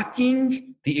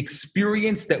 blocking the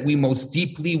experience that we most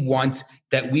deeply want,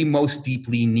 that we most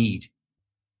deeply need.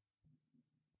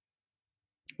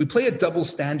 We play a double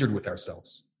standard with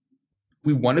ourselves.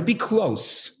 We want to be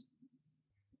close.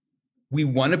 We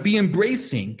want to be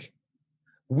embracing.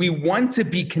 We want to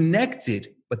be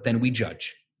connected, but then we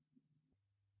judge.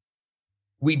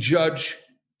 We judge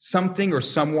something or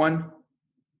someone.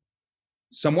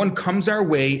 Someone comes our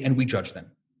way and we judge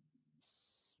them.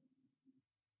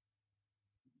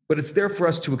 But it's there for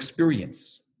us to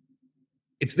experience.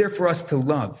 It's there for us to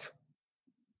love.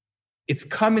 It's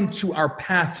come into our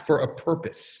path for a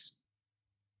purpose.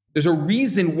 There's a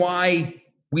reason why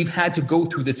we've had to go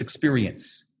through this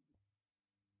experience.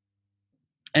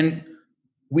 And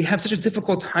we have such a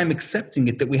difficult time accepting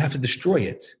it that we have to destroy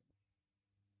it.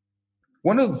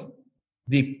 One of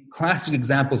the classic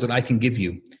examples that I can give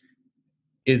you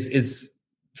is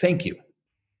thank you.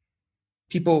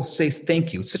 People say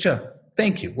thank you. It's such a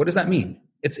thank you. What does that mean?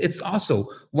 It's also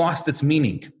lost its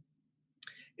meaning.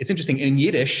 It's interesting. In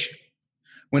Yiddish,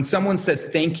 when someone says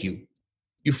thank you,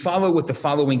 you follow with the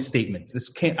following statement.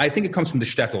 I think it comes from the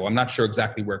shtetl. I'm not sure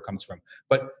exactly where it comes from.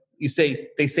 But they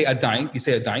say a dank, you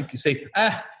say,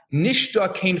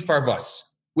 nishta kein farvas,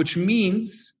 which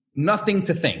means nothing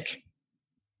to thank.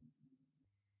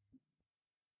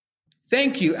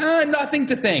 Thank you. Nothing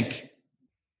to thank.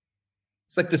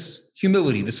 It's like this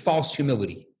humility, this false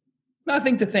humility.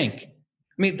 Nothing to thank. I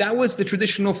mean, that was the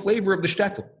traditional flavor of the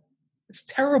shtetl. It's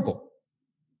terrible.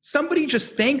 Somebody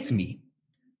just thanked me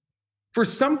for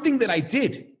something that I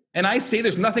did. And I say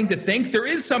there's nothing to thank. There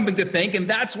is something to thank, and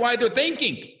that's why they're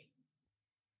thanking.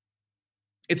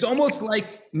 It's almost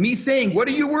like me saying, what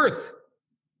are you worth?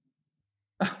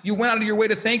 You went out of your way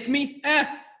to thank me?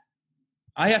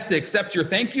 I have to accept your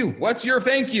thank you. What's your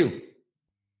thank you?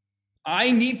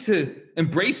 I need to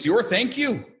embrace your thank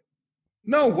you.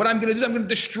 No, what I'm going to do is I'm going to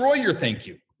destroy your thank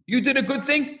you. You did a good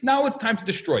thing. Now it's time to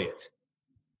destroy it.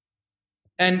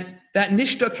 And that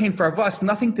nishta kein farvas,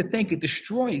 nothing to thank, it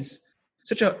destroys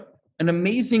such an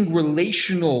amazing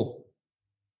relational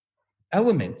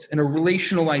element and a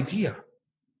relational idea.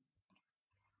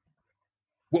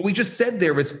 What we just said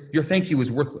there is your thank you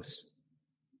is worthless.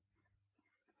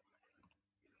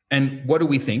 And what do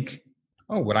we think?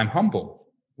 Oh, what I'm humble.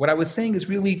 What I was saying is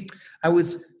really, I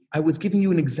was giving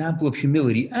you an example of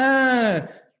humility.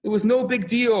 It was no big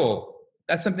deal.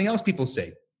 That's something else people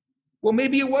say. Well,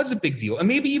 maybe it was a big deal. And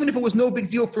maybe even if it was no big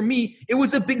deal for me, it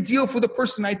was a big deal for the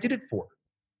person I did it for.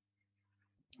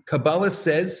 Kabbalah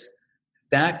says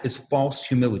that is false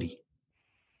humility.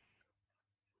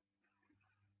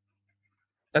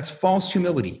 That's false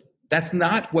humility. That's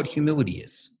not what humility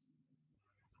is.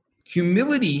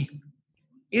 Humility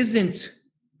isn't,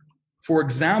 for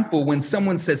example, when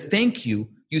someone says thank you,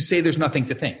 you say there's nothing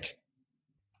to thank,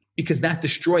 because that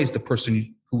destroys the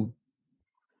person who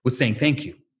was saying thank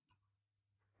you.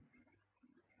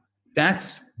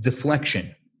 That's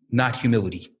deflection, not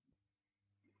humility.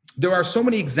 There are so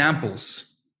many examples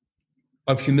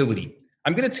of humility.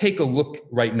 I'm going to take a look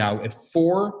right now at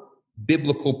 4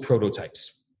 biblical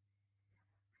prototypes.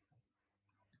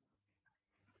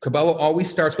 Kabbalah always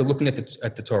starts by looking at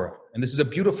the Torah. And this is a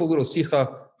beautiful little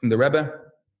sikha from the Rebbe.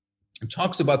 It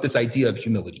talks about this idea of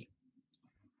humility.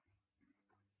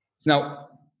 Now,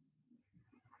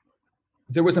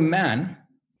 there was a man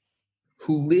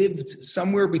who lived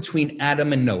somewhere between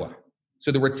Adam and Noah.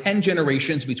 So there were 10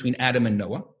 generations between Adam and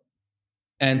Noah.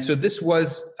 And so this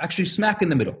was actually smack in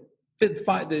the middle,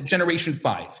 the generation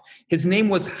 5. His name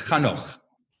was Chanoch.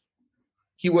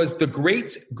 He was the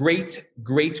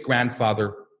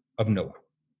great-great-great-grandfather of Noah.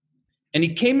 And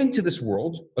he came into this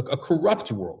world, a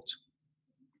corrupt world,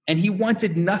 and he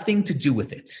wanted nothing to do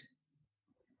with it.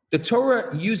 The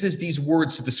Torah uses these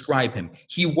words to describe him.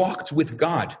 He walked with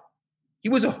God. He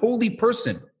was a holy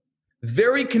person,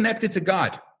 very connected to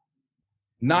God,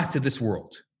 not to this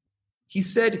world. He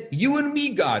said, you and me,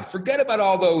 God, forget about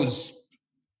all those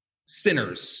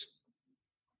sinners.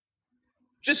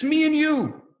 Just me and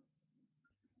you.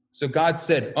 So God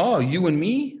said, oh, you and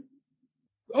me?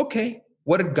 Okay.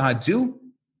 What did God do?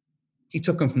 He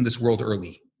took him from this world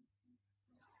early.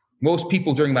 Most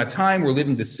people during that time were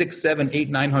living to 6, 7, 8,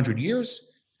 900 years.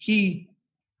 He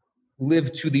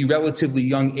lived to the relatively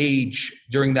young age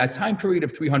during that time period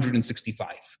of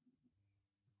 365.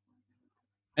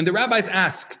 And the rabbis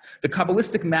ask, the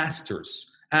Kabbalistic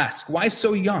masters ask, why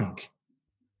so young?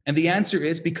 And the answer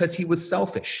is because he was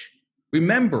selfish.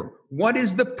 Remember, what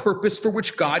is the purpose for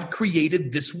which God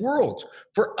created this world?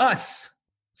 For us,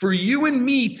 for you and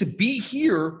me to be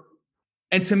here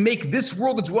and to make this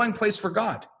world a dwelling place for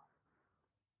God.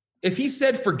 If he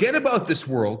said, forget about this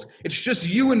world, it's just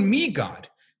you and me, God.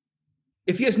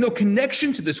 If he has no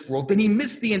connection to this world, then he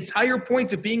missed the entire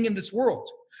point of being in this world.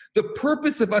 The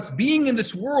purpose of us being in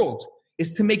this world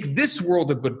is to make this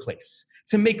world a good place,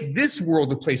 to make this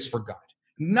world a place for God,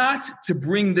 not to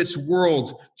bring this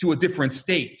world to a different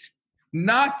state,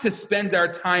 not to spend our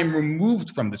time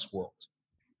removed from this world.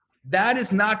 That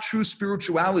is not true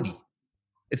spirituality.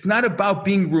 It's not about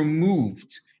being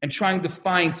removed and trying to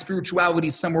find spirituality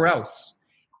somewhere else.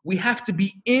 We have to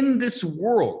be in this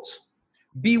world,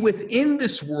 be within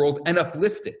this world and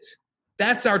uplift it.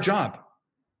 That's our job.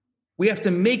 We have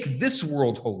to make this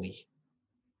world holy.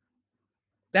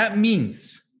 That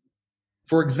means,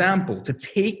 for example, to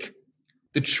take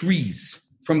the trees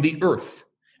from the earth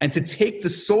and to take the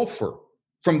sulfur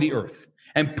from the earth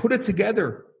and put it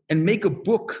together and make a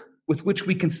book with which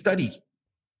we can study.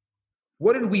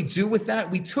 What did we do with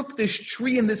that? We took this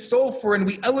tree and this sulfur and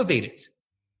we elevated it.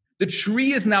 The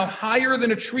tree is now higher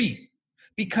than a tree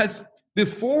because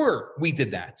before we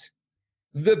did that,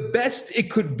 the best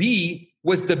it could be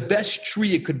was the best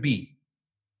tree it could be.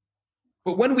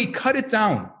 But when we cut it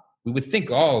down, we would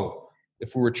think, oh,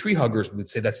 if we were tree huggers, we would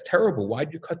say, that's terrible.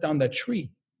 Why'd you cut down that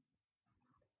tree?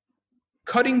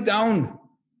 Cutting down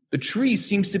the tree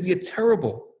seems to be a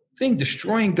terrible thing,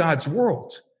 destroying God's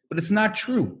world. But it's not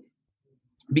true.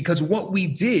 Because what we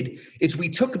did is we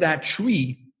took that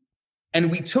tree and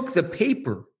we took the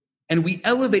paper and we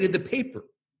elevated the paper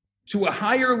to a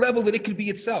higher level that it could be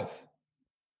itself.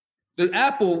 The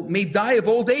apple may die of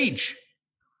old age,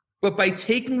 but by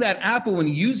taking that apple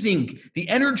and using the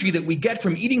energy that we get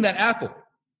from eating that apple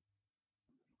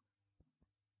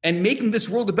and making this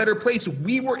world a better place,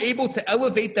 we were able to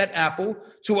elevate that apple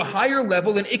to a higher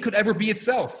level than it could ever be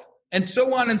itself. And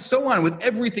so on with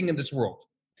everything in this world.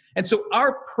 And so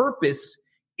our purpose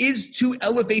is to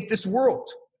elevate this world.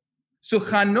 So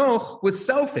Chanoch was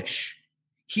selfish.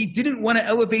 He didn't want to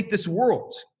elevate this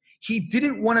world. He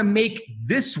didn't want to make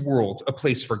this world a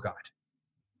place for God.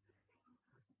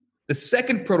 The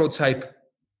second prototype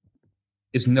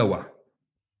is Noah.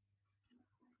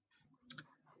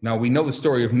 Now we know the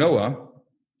story of Noah.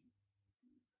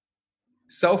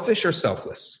 Selfish or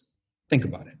selfless? Think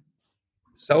about it.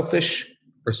 Selfish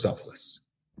or selfless?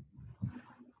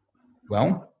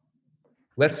 Well,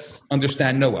 let's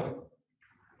understand Noah.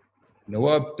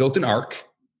 Noah built an ark.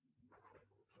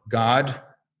 God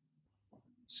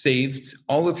saved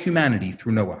all of humanity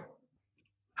through Noah.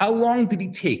 How long did he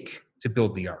take to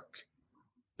build the ark?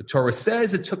 The Torah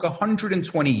says it took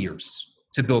 120 years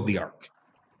to build the ark.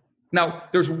 Now,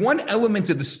 there's one element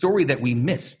of the story that we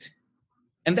missed,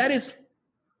 and that is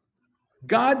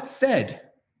God said,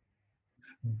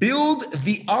 build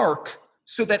the ark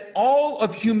so that all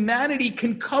of humanity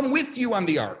can come with you on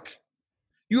the ark.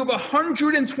 You have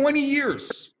 120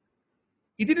 years.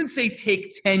 He didn't say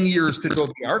take 10 years to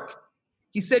build the ark.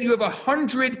 He said you have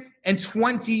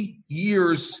 120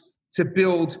 years to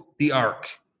build the ark.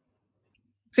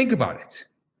 Think about it.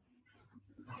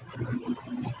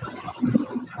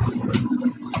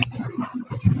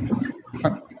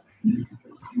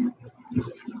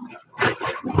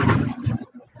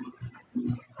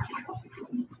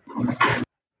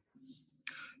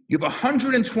 You have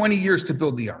 120 years to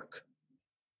build the ark.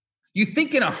 You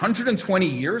think in 120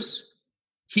 years,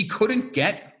 he couldn't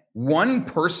get one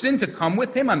person to come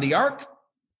with him on the ark?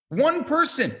 One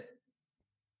person.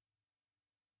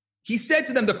 He said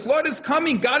to them, the flood is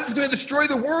coming. God is going to destroy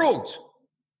the world.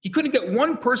 He couldn't get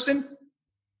one person.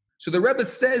 So the Rebbe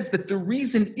says that the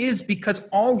reason is because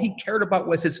all he cared about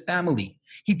was his family.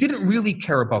 He didn't really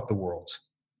care about the world.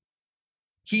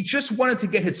 He just wanted to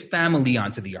get his family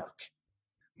onto the ark.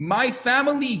 My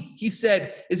family, he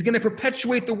said, is going to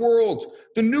perpetuate the world.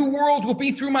 The new world will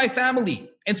be through my family.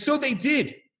 And so they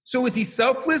did. So is he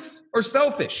selfless or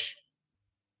selfish?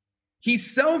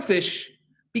 He's selfish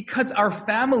because our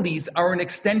families are an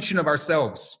extension of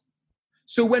ourselves.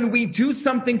 So when we do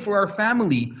something for our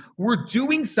family, we're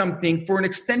doing something for an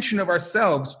extension of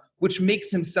ourselves, which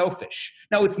makes him selfish.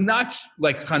 Now, it's not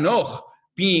like Hanoch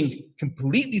being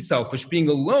completely selfish, being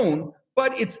alone,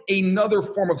 but it's another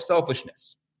form of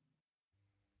selfishness.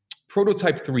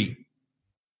 Prototype 3,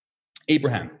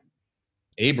 Abraham.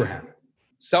 Abraham,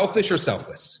 selfish or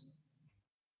selfless?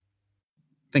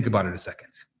 Think about it a second.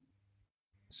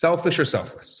 Selfish or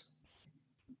selfless?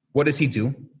 What does he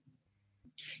do?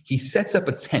 He sets up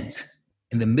a tent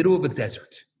in the middle of a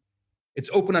desert. It's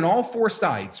open on all four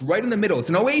sides, right in the middle. It's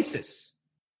an oasis.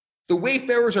 The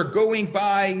wayfarers are going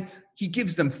by. He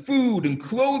gives them food and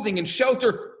clothing and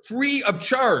shelter free of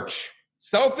charge.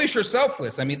 Selfish or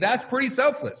selfless? I mean, that's pretty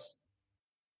selfless.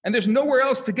 And there's nowhere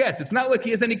else to get. It's not like he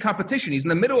has any competition. He's in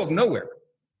the middle of nowhere.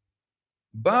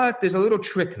 But there's a little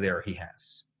trick there he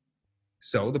has.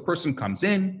 So the person comes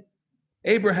in.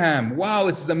 Abraham, wow,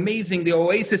 this is amazing. The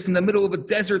oasis in the middle of a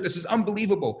desert. This is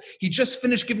unbelievable. He just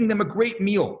finished giving them a great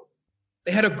meal.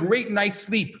 They had a great night's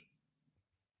sleep.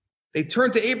 They turn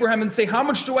to Abraham and say, how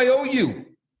much do I owe you?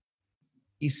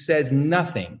 He says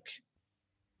nothing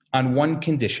on one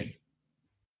condition.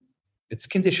 It's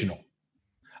conditional.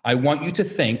 I want you to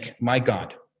thank my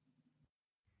God.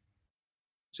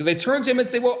 So they turn to him and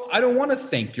say, well, I don't want to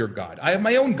thank your God. I have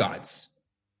my own gods.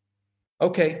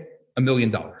 Okay, $1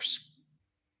 million.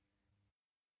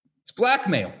 It's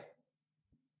blackmail.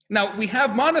 Now, we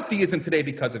have monotheism today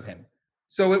because of him.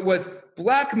 So it was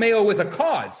blackmail with a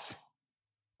cause.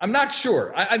 I'm not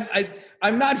sure.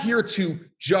 I'm not here to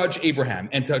judge Abraham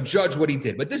and to judge what he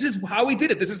did, but this is how he did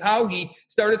it. This is how he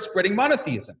started spreading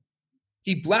monotheism.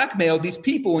 He blackmailed these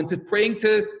people into praying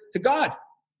to God.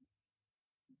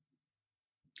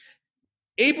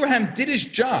 Abraham did his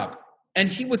job, and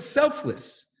he was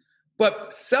selfless,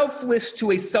 but selfless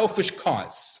to a selfish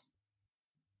cause.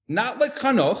 Not like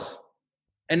Hanoch,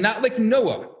 and not like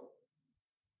Noah.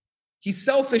 He's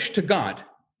selfish to God.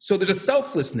 So there's a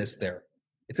selflessness there.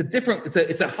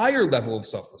 It's a higher level of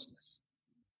selflessness.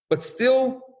 But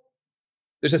still,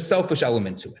 there's a selfish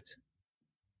element to it.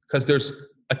 Because there's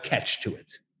a catch to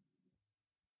it.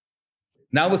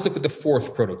 Now let's look at the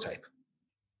fourth prototype.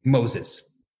 Moses.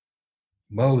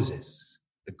 Moses,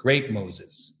 the great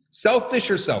Moses. Selfish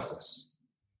or selfless?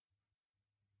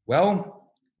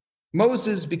 Well,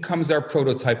 Moses becomes our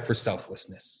prototype for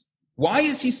selflessness. Why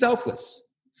is he selfless?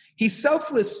 He's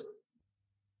selfless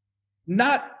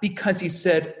not because he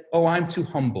said, oh, I'm too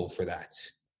humble for that.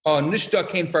 Oh, nishta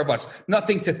kain farvas,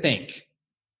 nothing to thank.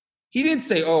 He didn't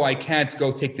say, oh, I can't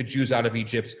go take the Jews out of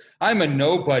Egypt. I'm a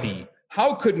nobody.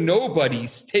 How could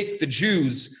nobodies take the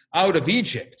Jews out of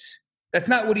Egypt? That's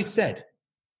not what he said.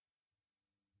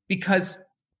 Because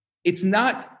it's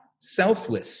not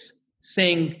selfless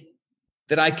saying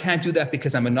that I can't do that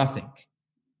because I'm a nothing.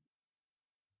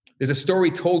 There's a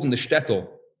story told in the shtetl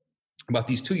about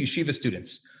these two yeshiva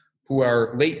students who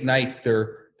are late nights.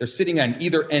 They're sitting on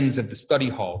either ends of the study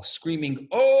hall screaming,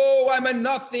 oh, I'm a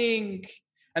nothing.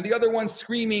 And the other one's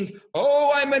screaming,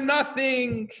 oh, I'm a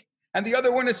nothing. And the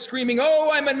other one is screaming,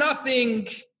 oh, I'm a nothing.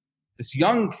 This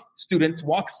young student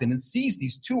walks in and sees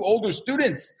these two older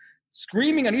students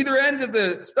screaming on either end of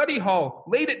the study hall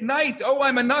late at night, oh,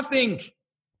 I'm a nothing.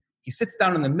 He sits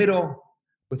down in the middle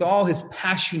with all his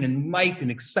passion and might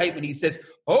and excitement. He says,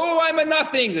 oh, I'm a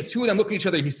nothing. The two of them look at each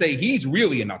other and say, he's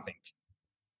really a nothing.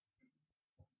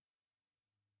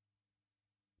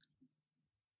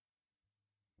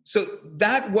 So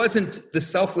that wasn't the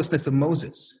selflessness of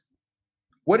Moses.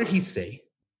 What did he say?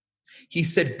 He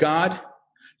said, God,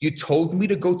 you told me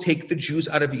to go take the Jews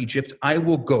out of Egypt. I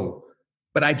will go.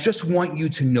 But I just want you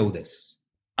to know this.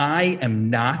 I am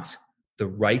not the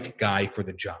right guy for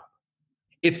the job.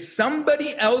 If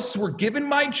somebody else were given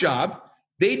my job,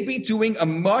 they'd be doing a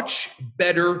much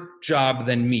better job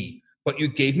than me. But you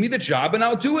gave me the job and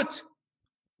I'll do it.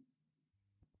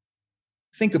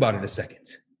 Think about it a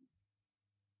second.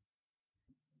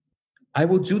 I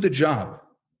will do the job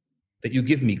that you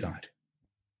give me, God.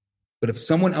 But if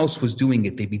someone else was doing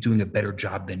it, they'd be doing a better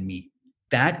job than me.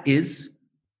 That is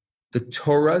the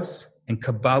Torah's and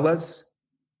Kabbalah's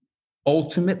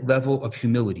ultimate level of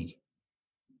humility.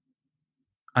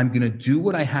 I'm going to do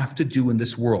what I have to do in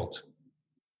this world,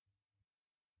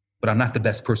 but I'm not the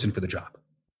best person for the job.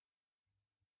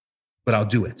 But I'll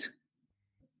do it.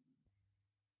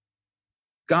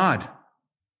 God,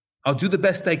 I'll do the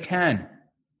best I can,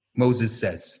 Moses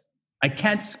says. I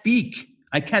can't speak.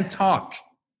 I can't talk.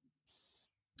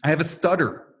 I have a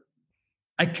stutter.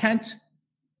 I can't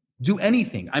do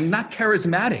anything. I'm not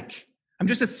charismatic. I'm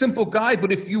just a simple guy,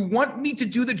 but if you want me to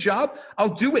do the job,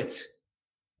 I'll do it.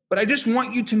 But I just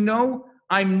want you to know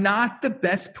I'm not the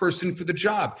best person for the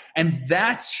job. And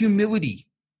that's humility.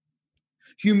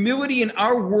 Humility in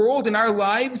our world, in our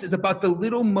lives, is about the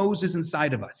little Moses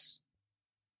inside of us.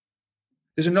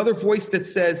 There's another voice that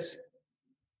says,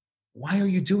 why are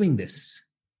you doing this?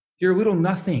 You're a little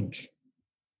nothing.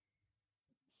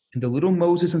 And the little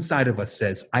Moses inside of us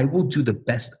says, I will do the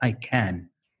best I can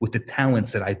with the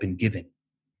talents that I've been given.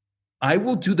 I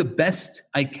will do the best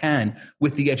I can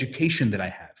with the education that I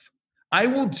have. I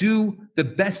will do the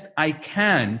best I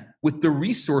can with the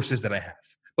resources that I have.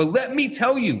 But let me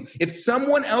tell you, if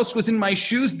someone else was in my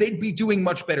shoes, they'd be doing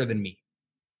much better than me.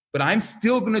 But I'm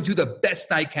still going to do the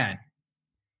best I can.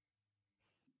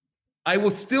 I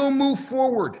will still move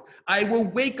forward. I will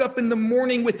wake up in the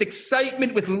morning with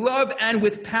excitement, with love, and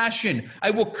with passion.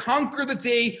 I will conquer the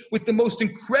day with the most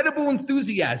incredible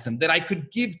enthusiasm that I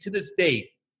could give to this day.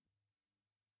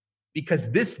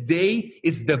 Because this day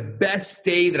is the best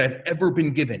day that I've ever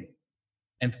been given.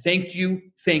 And thank you,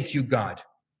 God.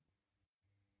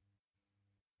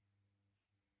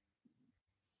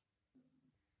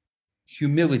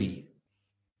 Humility.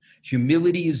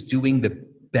 Humility is doing the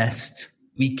best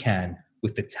we can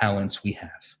with the talents we have.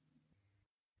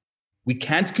 We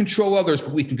can't control others,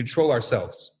 but we can control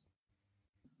ourselves.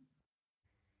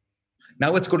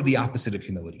 Now let's go to the opposite of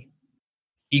humility.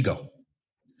 Ego.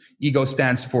 Ego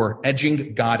stands for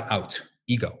edging God out.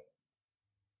 Ego.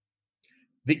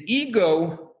 The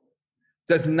ego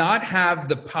does not have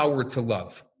the power to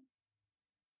love.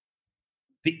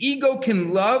 The ego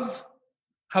can love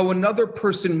how another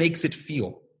person makes it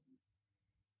feel,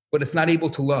 but it's not able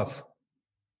to love.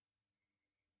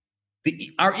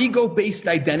 Our ego-based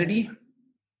identity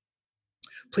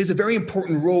plays a very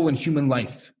important role in human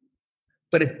life,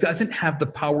 but it doesn't have the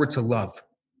power to love.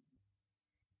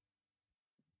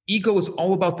 Ego is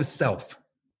all about the self.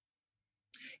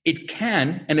 It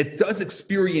can, and it does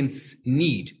experience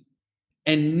need.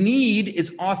 And need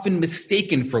is often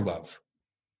mistaken for love,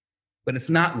 but it's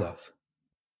not love.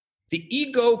 The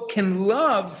ego can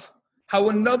love how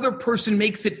another person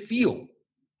makes it feel.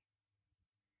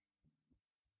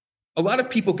 A lot of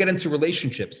people get into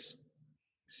relationships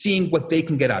seeing what they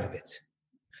can get out of it.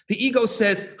 The ego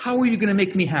says, how are you going to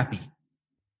make me happy?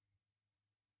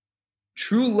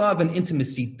 True love and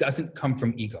intimacy doesn't come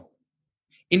from ego.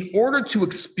 In order to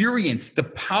experience the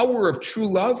power of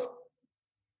true love,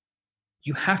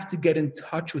 you have to get in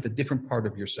touch with a different part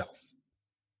of yourself.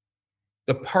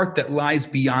 The part that lies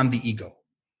beyond the ego.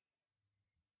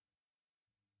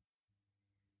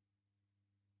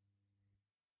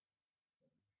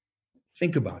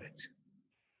 Think about it.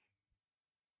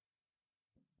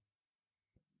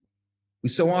 We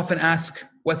so often ask,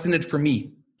 what's in it for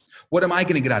me? What am I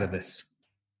going to get out of this?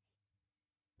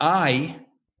 I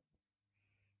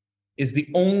is the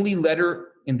only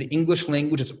letter in the English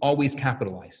language that's always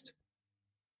capitalized.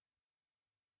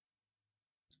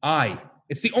 I.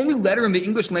 It's the only letter in the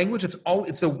English language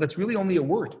that's really only a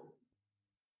word.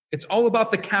 It's all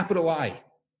about the capital I.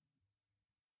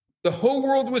 The whole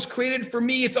world was created for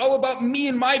me. It's all about me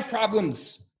and my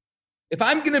problems. If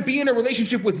I'm going to be in a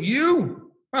relationship with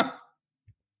you,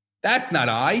 that's not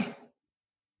I.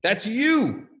 That's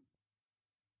you.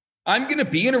 I'm going to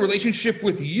be in a relationship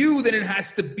with you, then it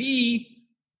has to be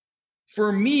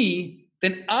for me.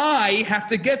 Then I have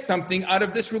to get something out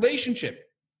of this relationship.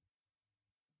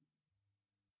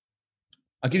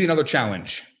 I'll give you another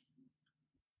challenge.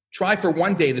 Try for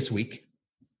one day this week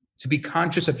to be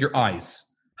conscious of your eyes.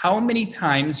 How many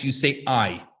times you say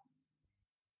I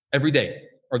every day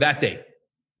or that day?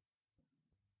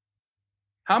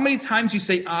 How many times you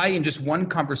say I in just one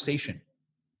conversation?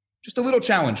 Just a little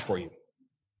challenge for you.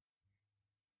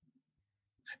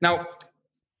 Now,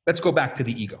 let's go back to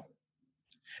the ego.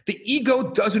 The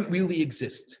ego doesn't really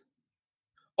exist.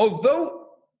 Although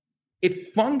it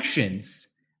functions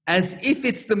as if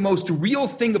it's the most real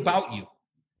thing about you,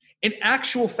 in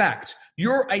actual fact,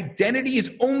 your identity is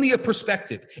only a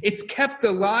perspective. It's kept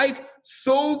alive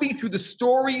solely through the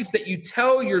stories that you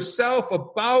tell yourself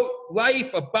about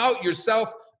life, about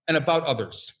yourself, and about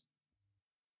others.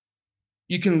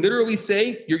 You can literally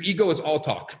say your ego is all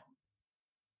talk.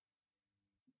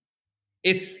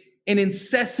 It's an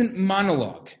incessant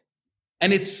monologue,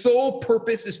 and its sole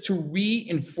purpose is to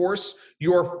reinforce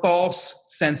your false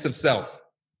sense of self,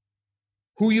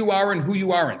 who you are and who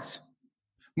you aren't.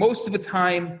 Most of the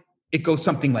time, it goes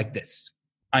something like this.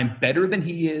 I'm better than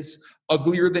he is,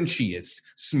 uglier than she is,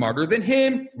 smarter than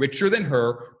him, richer than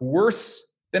her, worse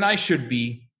than I should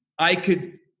be. I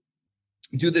could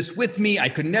do this with me. I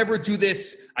could never do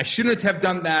this. I shouldn't have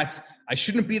done that. I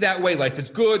shouldn't be that way. Life is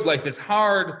good. Life is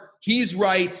hard. He's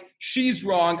right. She's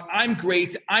wrong. I'm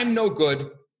great. I'm no good.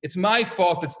 It's my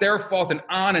fault. It's their fault, and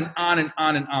on and on and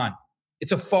on and on.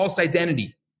 It's a false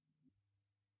identity.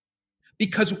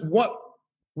 Because what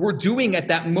we're doing at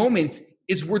that moment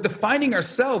is we're defining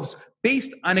ourselves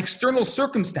based on external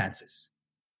circumstances.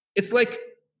 It's like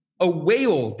a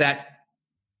whale that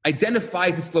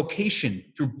identifies its location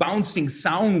through bouncing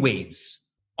sound waves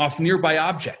off nearby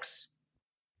objects.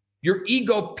 Your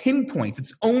ego pinpoints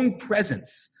its own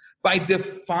presence by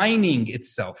defining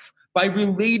itself, by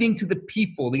relating to the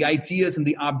people, the ideas, and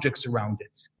the objects around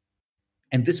it.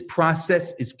 And this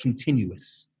process is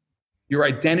continuous. Your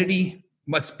identity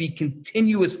must be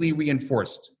continuously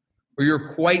reinforced, or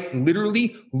you'll quite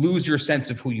literally lose your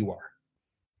sense of who you are.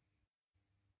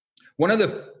 One of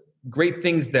the great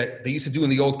things that they used to do in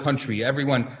the old country,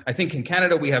 everyone, I think in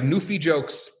Canada we have Newfie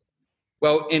jokes.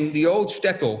 Well, in the old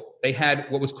shtetl, they had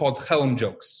what was called Chelm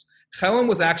jokes. Chelm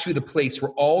was actually the place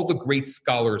where all the great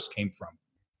scholars came from.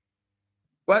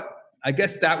 But I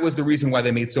guess that was the reason why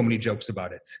they made so many jokes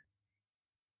about it.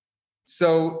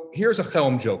 So here's a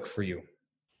Chelm joke for you.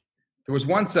 There was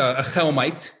once a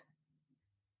Chelmite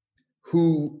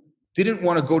who didn't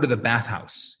want to go to the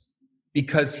bathhouse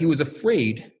because he was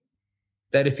afraid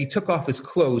that if he took off his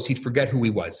clothes, he'd forget who he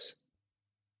was.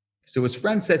 So his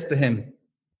friend says to him,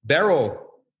 Beryl,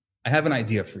 I have an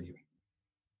idea for you.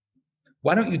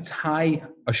 Why don't you tie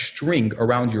a string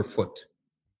around your foot?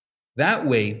 That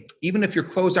way, even if your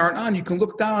clothes aren't on, you can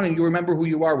look down and you remember who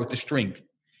you are with the string.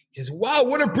 He says, wow,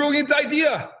 what a brilliant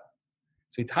idea.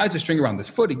 So he ties a string around his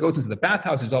foot. He goes into the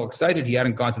bathhouse. He's all excited. He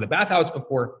hadn't gone to the bathhouse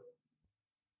before.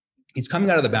 He's coming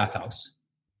out of the bathhouse,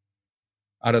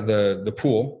 out of the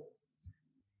pool,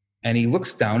 and he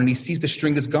looks down and he sees the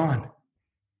string is gone.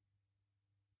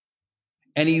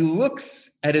 And he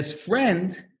looks at his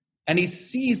friend and he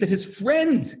sees that his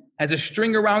friend has a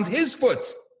string around his foot.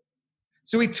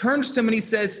 So he turns to him and he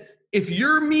says, if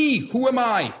you're me, who am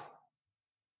I?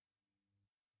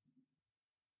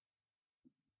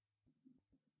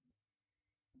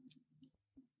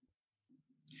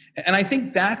 And I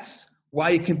think that's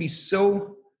why it can be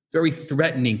so very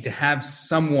threatening to have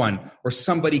someone or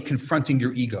somebody confronting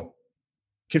your ego,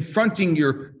 confronting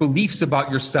your beliefs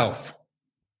about yourself.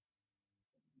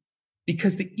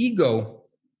 Because the ego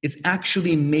is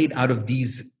actually made out of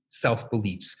these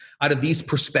self-beliefs, out of these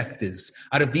perspectives,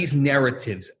 out of these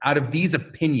narratives, out of these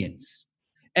opinions.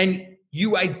 And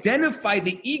you identify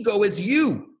the ego as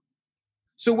you.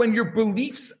 So when your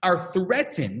beliefs are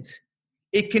threatened,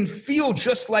 it can feel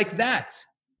just like that.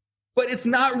 But it's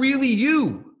not really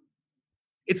you.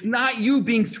 It's not you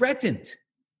being threatened.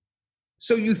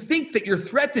 So you think that you're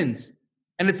threatened,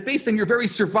 and it's based on your very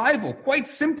survival. Quite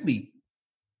simply,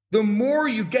 the more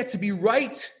you get to be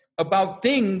right about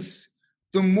things,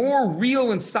 the more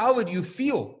real and solid you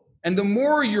feel. And the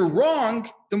more you're wrong,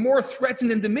 the more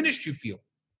threatened and diminished you feel.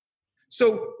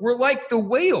 So we're like the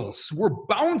whales. We're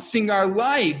bouncing our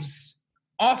lives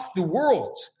off the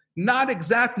world, not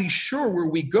exactly sure where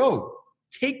we go,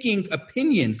 taking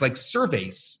opinions like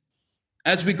surveys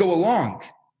as we go along.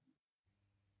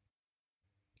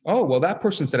 Oh, well, that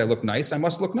person said I look nice. I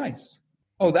must look nice.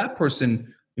 Oh, that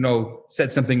person,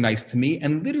 said something nice to me.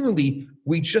 And literally,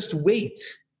 we just wait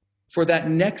for that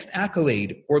next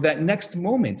accolade or that next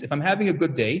moment. If I'm having a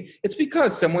good day, it's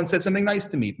because someone said something nice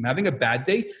to me. If I'm having a bad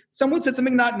day, someone said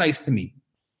something not nice to me.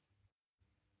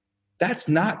 That's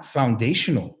not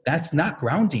foundational. That's not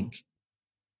grounding.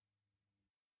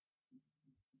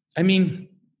 I mean,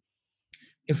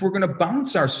 if we're going to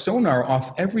bounce our sonar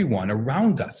off everyone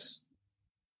around us,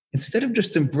 instead of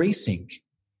just embracing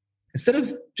instead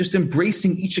of just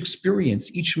embracing each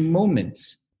experience, each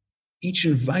moment, each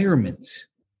environment.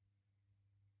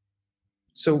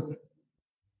 So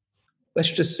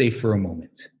let's just say for a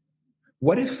moment,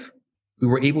 what if we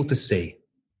were able to say,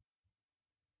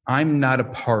 I'm not a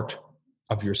part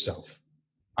of yourself.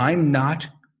 I'm not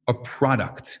a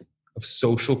product of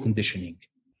social conditioning.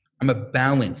 I'm a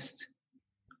balanced,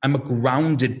 I'm a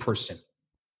grounded person.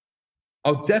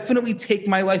 I'll definitely take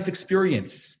my life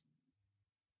experience,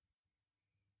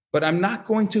 but I'm not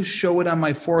going to show it on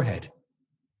my forehead.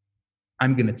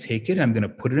 I'm going to take it, I'm going to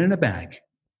put it in a bag,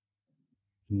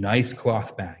 nice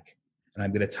cloth bag, and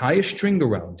I'm going to tie a string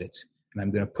around it, and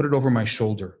I'm going to put it over my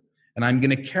shoulder, and I'm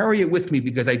going to carry it with me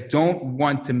because I don't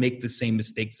want to make the same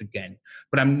mistakes again.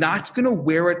 But I'm not going to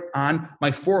wear it on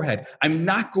my forehead. I'm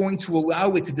not going to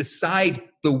allow it to decide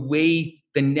the way,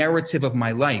 the narrative of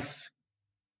my life.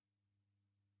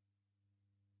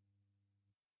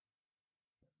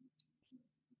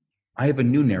 I have a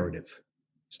new narrative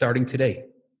starting today.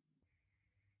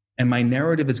 And my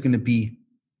narrative is going to be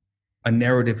a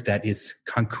narrative that is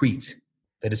concrete,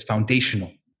 that is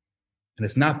foundational, and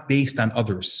it's not based on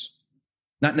others,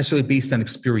 not necessarily based on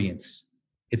experience.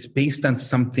 It's based on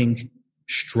something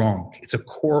strong. It's a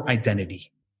core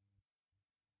identity.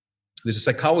 There's a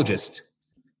psychologist,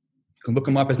 you can look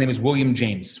him up, his name is William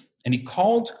James, and he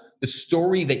called the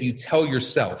story that you tell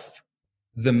yourself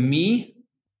the me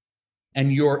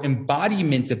and your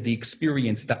embodiment of the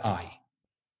experience, the I.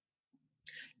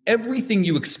 Everything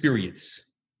you experience,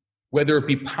 whether it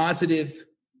be positive,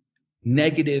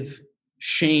 negative,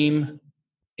 shame,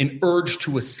 an urge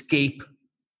to escape,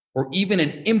 or even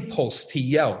an impulse to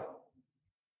yell,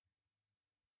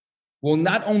 will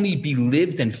not only be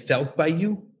lived and felt by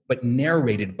you, but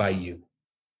narrated by you,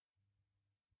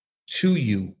 to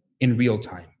you in real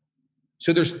time.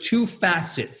 So there's two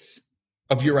facets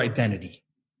of your identity.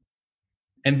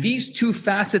 And these two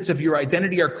facets of your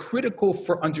identity are critical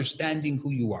for understanding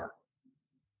who you are.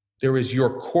 There is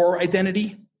your core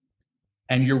identity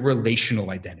and your relational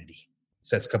identity,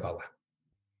 says Kabbalah.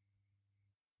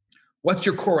 What's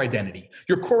your core identity?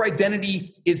 Your core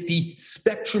identity is the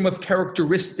spectrum of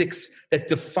characteristics that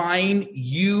define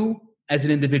you as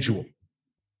an individual.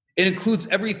 It includes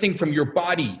everything from your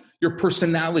body, your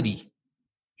personality,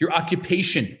 your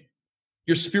occupation,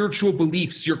 your spiritual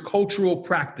beliefs, your cultural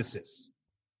practices.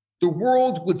 The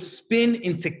world would spin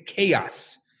into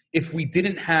chaos if we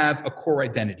didn't have a core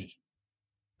identity.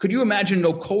 Could you imagine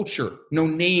no culture, no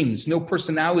names, no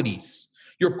personalities?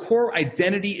 Your core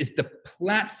identity is the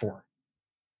platform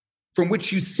from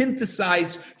which you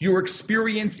synthesize your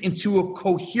experience into a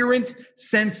coherent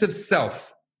sense of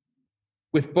self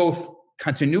with both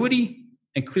continuity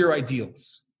and clear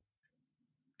ideals.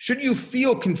 Should you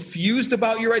feel confused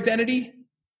about your identity,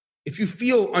 if you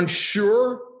feel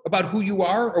unsure about who you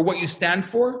are or what you stand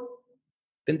for,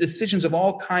 then decisions of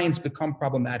all kinds become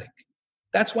problematic.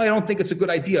 That's why I don't think it's a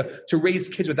good idea to raise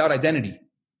kids without identity.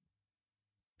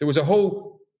 There was a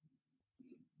whole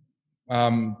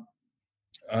thing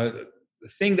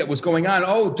that was going on.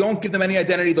 Oh, don't give them any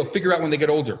identity. They'll figure out when they get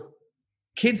older.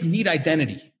 Kids need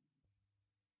identity.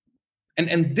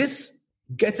 And this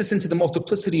gets us into the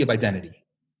multiplicity of identity.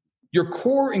 Your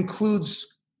core includes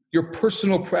your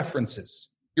personal preferences,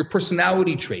 your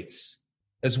personality traits,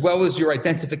 as well as your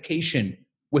identification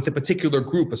with a particular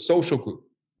group, a social group.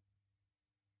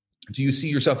 Do you see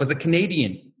yourself as a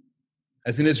Canadian,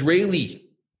 as an Israeli,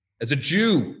 as a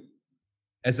Jew,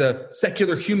 as a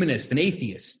secular humanist, an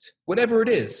atheist, whatever it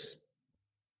is,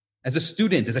 as a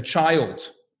student, as a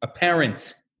child, a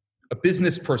parent, a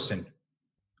business person,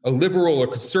 a liberal or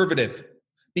conservative?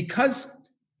 Because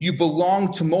you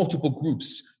belong to multiple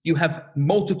groups, you have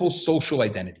multiple social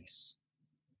identities.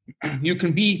 You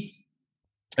can be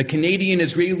a Canadian,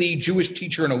 Israeli, Jewish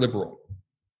teacher, and a liberal.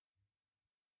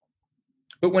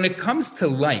 But when it comes to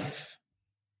life,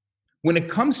 when it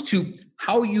comes to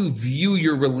how you view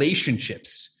your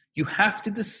relationships, you have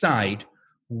to decide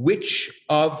which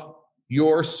of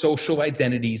your social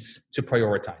identities to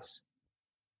prioritize.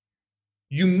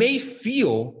 You may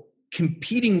feel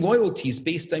competing loyalties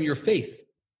based on your faith,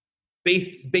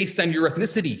 based on your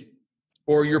ethnicity,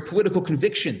 or your political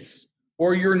convictions,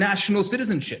 or your national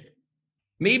citizenship.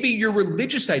 Maybe your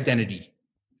religious identity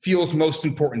feels most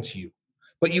important to you,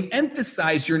 but you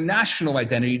emphasize your national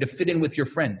identity to fit in with your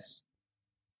friends.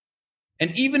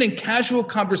 And even in casual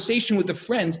conversation with a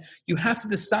friend, you have to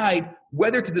decide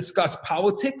whether to discuss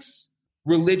politics,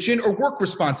 religion, or work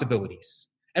responsibilities.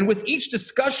 And with each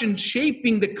discussion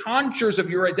shaping the contours of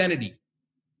your identity.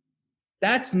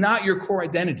 That's not your core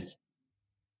identity.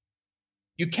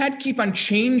 You can't keep on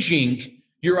changing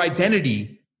your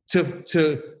identity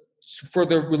to for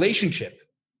the relationship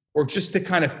or just to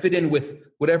kind of fit in with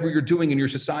whatever you're doing in your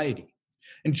society.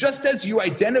 And just as you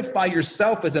identify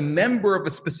yourself as a member of a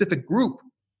specific group,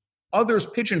 others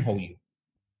pigeonhole you.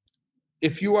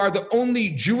 If you are the only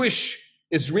Jewish,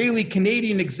 Israeli,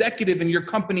 Canadian executive in your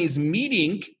company's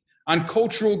meeting on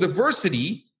cultural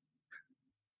diversity,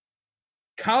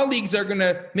 colleagues are going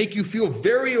to make you feel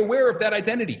very aware of that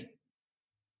identity.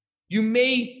 You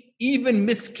may even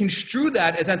misconstrue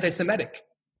that as anti-Semitic.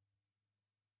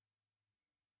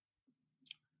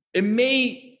 It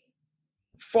may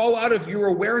fall out of your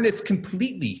awareness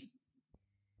completely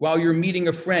while you're meeting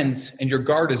a friend and your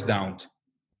guard is down,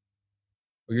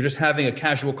 or you're just having a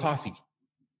casual coffee.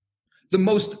 The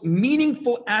most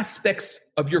meaningful aspects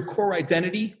of your core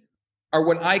identity are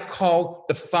what I call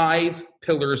the 5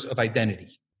 pillars of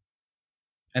identity.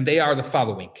 And they are the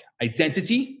following: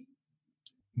 identity,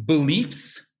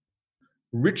 beliefs,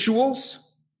 rituals,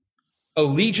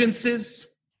 allegiances,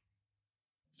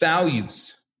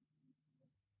 values.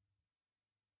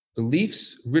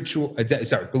 Beliefs, rituals,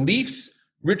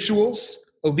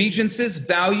 allegiances,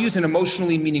 values, and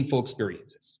emotionally meaningful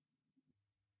experiences.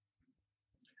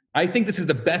 I think this is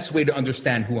the best way to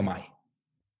understand who am I.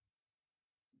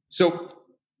 So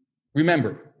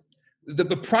remember,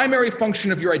 the primary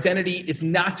function of your identity is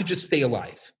not to just stay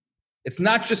alive. It's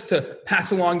not just to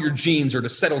pass along your genes or to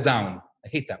settle down. I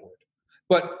hate that word.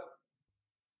 But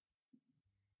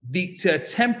to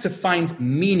attempt to find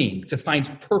meaning, to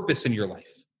find purpose in your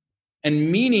life.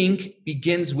 And meaning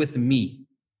begins with me.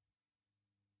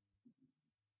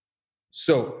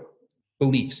 So,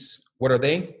 beliefs. What are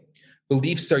they?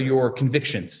 Beliefs are your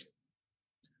convictions.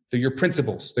 They're your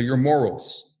principles. They're your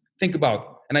morals. Think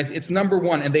about, and it's number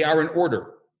 1, and they are in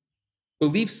order.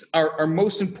 Beliefs are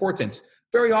most important.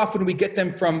 Very often we get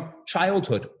them from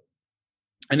childhood.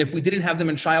 And if we didn't have them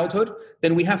in childhood,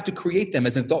 then we have to create them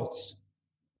as adults.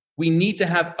 We need to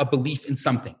have a belief in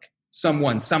something,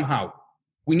 someone, somehow.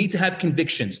 We need to have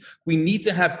convictions. We need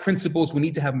to have principles. We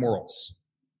need to have morals.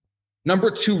 Number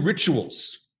 2,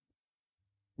 rituals.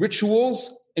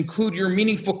 Rituals include your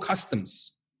meaningful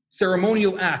customs,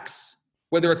 ceremonial acts,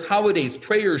 whether it's holidays,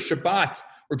 prayers, Shabbat,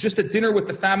 or just a dinner with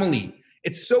the family.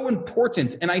 It's so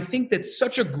important. And I think that's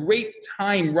such a great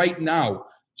time right now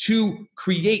to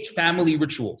create family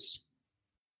rituals.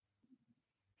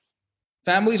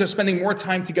 Families are spending more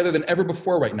time together than ever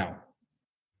before right now.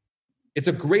 It's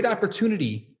a great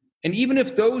opportunity. And even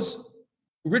if those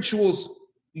rituals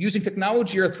using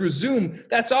technology are through Zoom,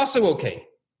 that's also okay.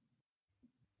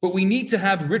 But we need to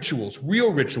have rituals,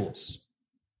 real rituals.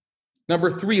 Number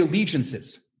 3,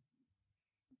 allegiances.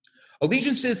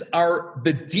 Allegiances are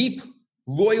the deep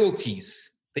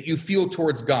loyalties that you feel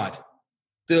towards God.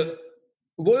 The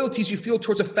loyalties you feel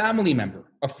towards a family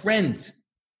member, a friend,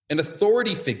 an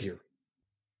authority figure,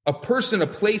 a person, a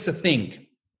place, a thing.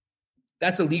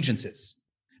 That's allegiances.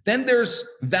 Then there's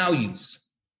values.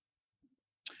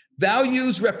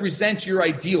 Values represent your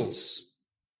ideals.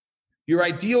 Your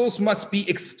ideals must be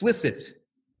explicit.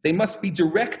 They must be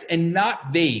direct and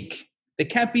not vague. They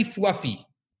can't be fluffy.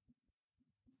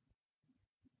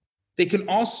 They can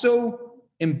also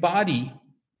embody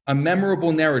a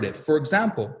memorable narrative. For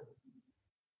example,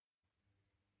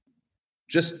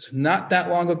 just not that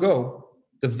long ago,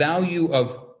 the value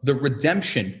of the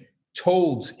redemption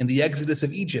told in the Exodus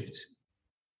of Egypt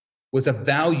was a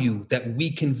value that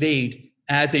we conveyed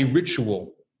as a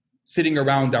ritual sitting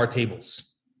around our tables.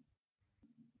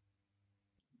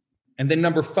 And then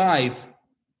number 5,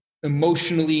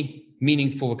 emotionally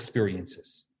meaningful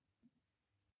experiences.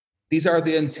 These are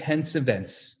the intense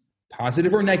events,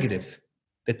 positive or negative,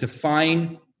 that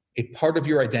define a part of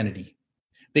your identity.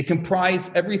 They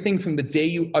comprise everything from the day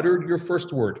you uttered your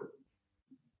first word,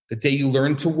 the day you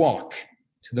learned to walk,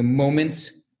 to the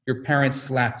moment your parents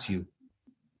slapped you,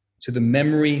 to the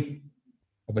memory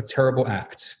of a terrible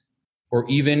act, or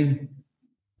even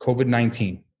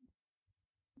COVID-19.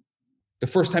 The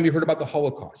first time you heard about the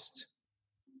Holocaust,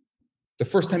 the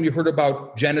first time you heard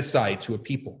about genocide to a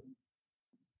people.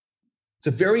 It's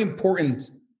a very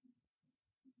important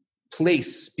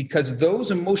place because those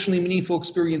emotionally meaningful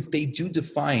experiences, they do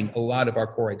define a lot of our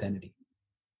core identity.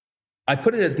 I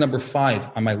put it as number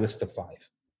 5 on my list of 5,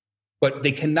 but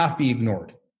they cannot be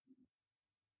ignored.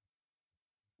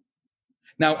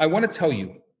 Now, I want to tell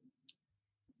you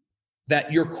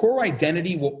that your core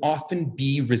identity will often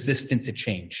be resistant to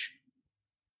change.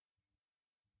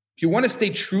 If you want to stay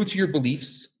true to your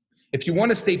beliefs, if you want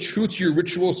to stay true to your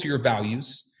rituals, to your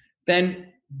values,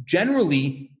 then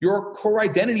generally your core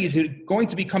identity is going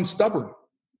to become stubborn.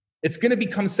 It's going to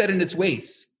become set in its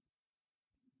ways.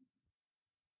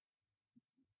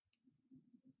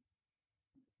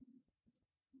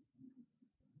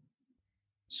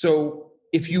 So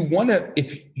if you want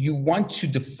to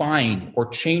define or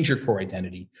change your core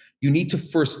identity, you need to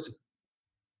first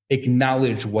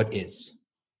acknowledge what is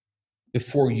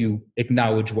before you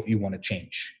acknowledge what you want to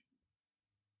change.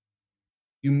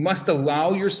 You must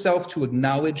allow yourself to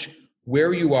acknowledge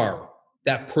where you are,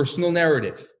 that personal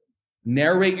narrative.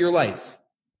 Narrate your life.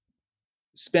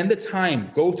 Spend the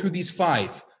time, go through these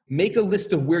 5. Make a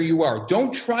list of where you are.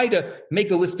 Don't try to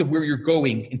make a list of where you're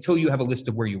going until you have a list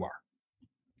of where you are.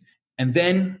 And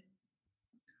then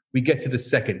we get to the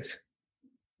second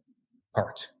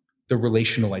part, the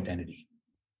relational identity.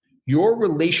 Your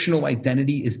relational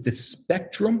identity is the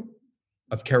spectrum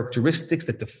of characteristics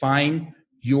that define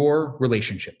your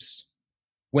relationships.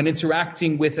 When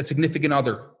interacting with a significant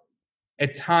other,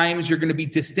 at times you're going to be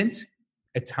distant,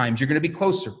 at times you're going to be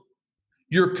closer.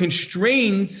 You're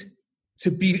constrained to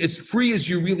be as free as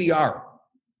you really are.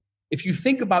 If you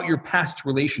think about your past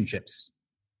relationships,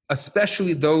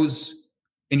 especially those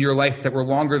in your life that were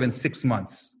longer than 6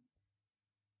 months,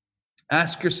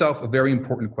 ask yourself a very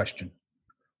important question.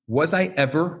 Was I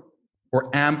ever,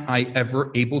 or am I ever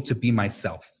able to be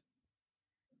myself?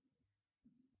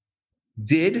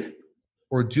 Did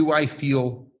or do I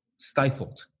feel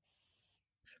stifled?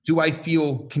 Do I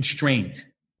feel constrained?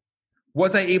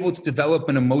 Was I able to develop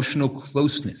an emotional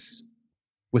closeness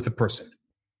with a person?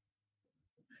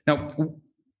 Now,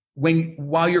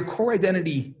 while your core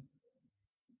identity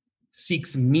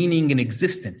seeks meaning in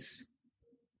existence,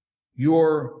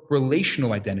 your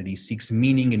relational identity seeks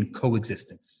meaning in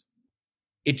coexistence.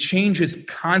 It changes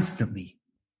constantly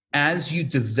as you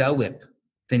develop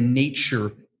the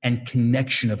nature and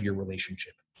connection of your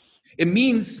relationship. It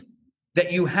means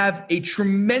that you have a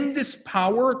tremendous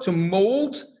power to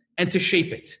mold and to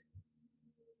shape it.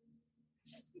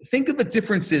 Think of the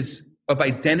differences of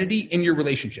identity in your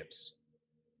relationships.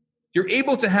 You're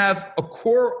able to have a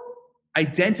core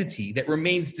identity that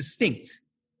remains distinct.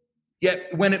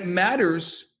 Yet when it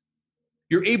matters,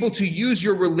 you're able to use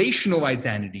your relational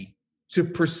identity to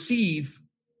perceive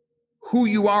who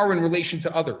you are in relation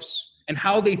to others and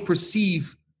how they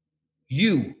perceive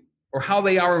you or how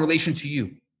they are in relation to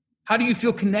you. How do you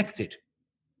feel connected?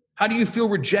 How do you feel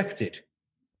rejected?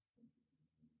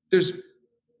 There's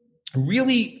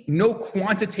really no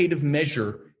quantitative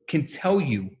measure can tell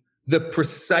you the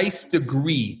precise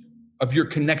degree of your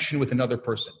connection with another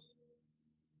person.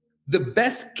 The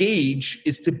best gauge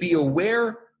is to be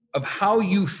aware of how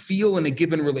you feel in a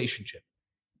given relationship.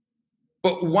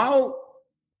 But while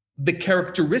the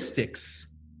characteristics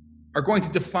are going to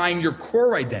define your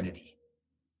core identity,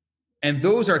 and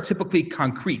those are typically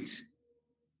concrete.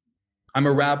 I'm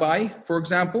a rabbi, for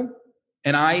example,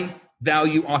 and I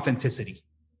value authenticity.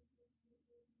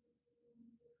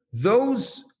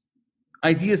 Those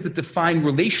ideas that define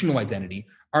relational identity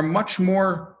are much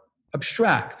more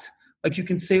abstract. Like you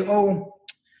can say, oh,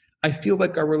 I feel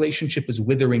like our relationship is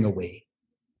withering away.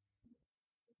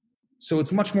 So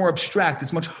it's much more abstract.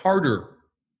 It's much harder.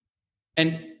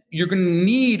 And you're going to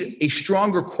need a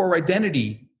stronger core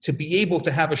identity to be able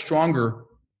to have a stronger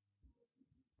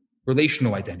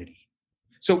relational identity.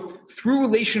 So through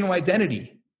relational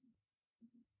identity,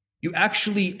 you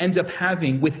actually end up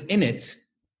having within it,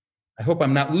 I hope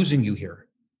I'm not losing you here,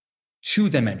 2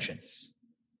 dimensions: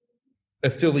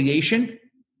 affiliation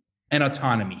and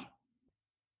autonomy.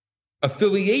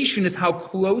 Affiliation is how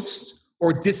close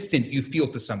or distant you feel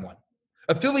to someone.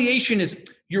 Affiliation is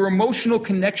your emotional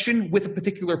connection with a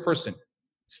particular person.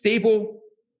 Stable,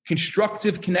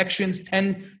 constructive connections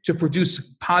tend to produce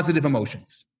positive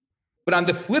emotions. But on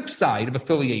the flip side of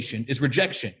affiliation is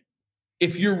rejection.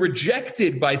 If you're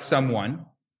rejected by someone,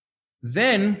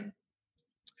 then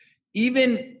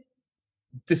even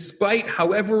despite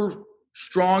however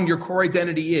strong your core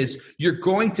identity is, you're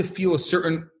going to feel a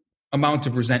certain amount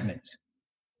of resentment.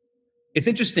 It's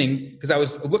interesting because I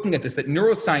was looking at this, that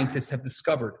neuroscientists have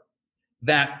discovered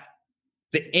that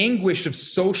the anguish of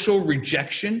social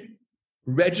rejection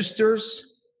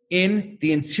registers in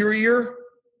the anterior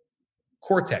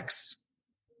cortex,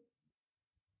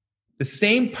 the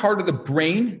same part of the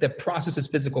brain that processes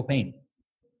physical pain.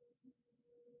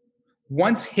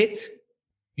 Once hit,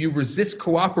 you resist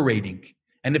cooperating.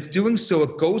 And if doing so,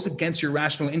 it goes against your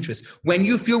rational interest. When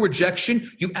you feel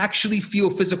rejection, you actually feel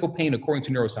physical pain, according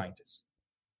to neuroscientists.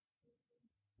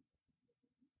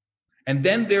 And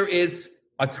then there is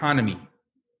autonomy.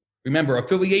 Remember,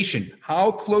 affiliation.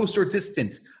 How close or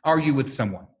distant are you with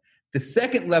someone? The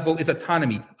second level is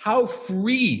autonomy. How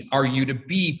free are you to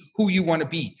be who you want to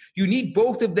be? You need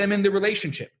both of them in the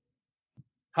relationship.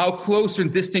 How close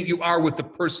and distant you are with the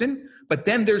person, but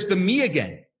then there's the me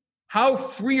again. How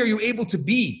free are you able to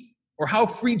be, or how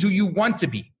free do you want to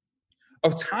be?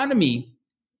 Autonomy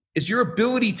is your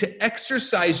ability to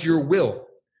exercise your will,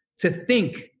 to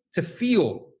think, to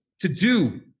feel, to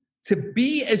do, to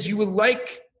be as you would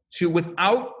like to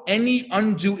without any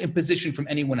undue imposition from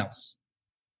anyone else.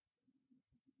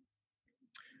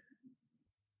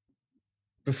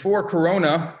 Before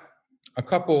Corona, a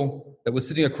couple that was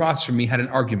sitting across from me had an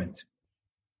argument.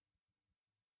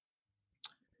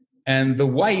 And the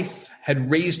wife had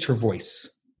raised her voice.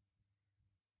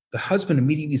 The husband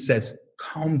immediately says,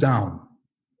 "Calm down."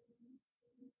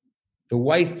 The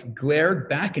wife glared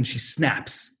back and she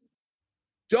snaps.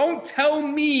 "Don't tell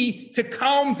me to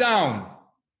calm down.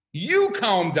 You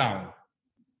calm down."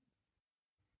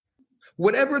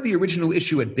 Whatever the original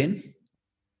issue had been,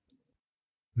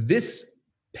 this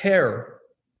pair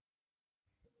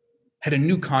had a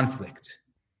new conflict.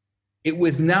 It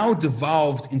was now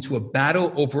devolved into a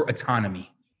battle over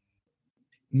autonomy.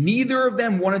 Neither of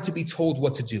them wanted to be told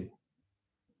what to do.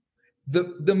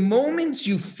 The moment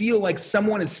you feel like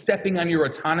someone is stepping on your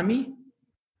autonomy,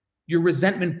 your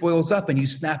resentment boils up and you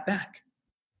snap back.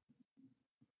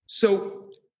 So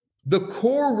the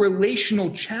core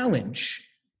relational challenge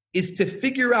is to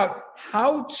figure out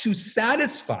how to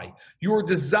satisfy your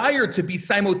desire to be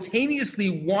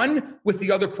simultaneously one with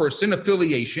the other person,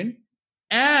 affiliation,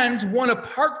 and one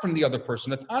apart from the other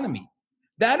person, autonomy.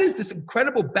 That is this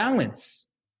incredible balance,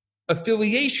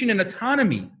 affiliation and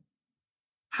autonomy.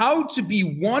 How to be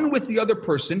one with the other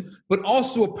person, but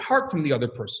also apart from the other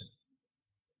person.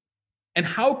 And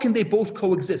how can they both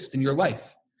coexist in your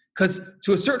life? Because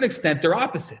to a certain extent, they're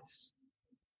opposites.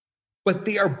 But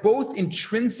they are both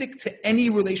intrinsic to any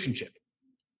relationship.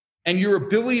 And your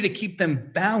ability to keep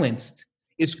them balanced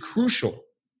is crucial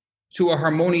to a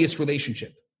harmonious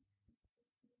relationship.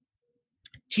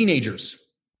 Teenagers.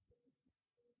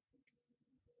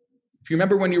 If you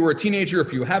remember when you were a teenager,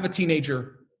 if you have a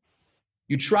teenager,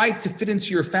 you tried to fit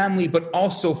into your family, but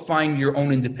also find your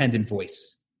own independent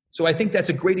voice. So I think that's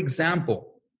a great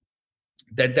example,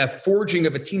 that forging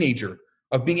of a teenager,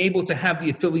 of being able to have the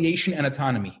affiliation and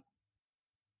autonomy.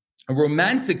 A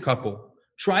romantic couple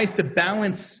tries to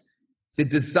balance the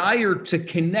desire to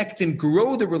connect and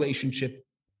grow the relationship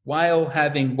while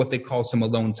having what they call some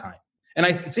alone time. And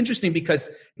it's interesting because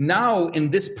now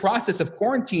in this process of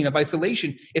quarantine, of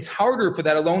isolation, it's harder for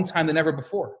that alone time than ever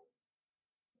before.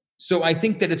 So I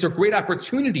think that it's a great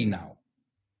opportunity now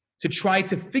to try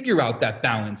to figure out that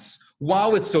balance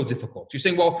while it's so difficult. You're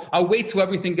saying, well, I'll wait till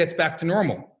everything gets back to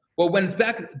normal. Well, when it's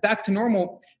back to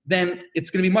normal, then it's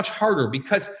going to be much harder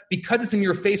because it's in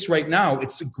your face right now.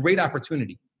 It's a great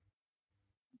opportunity.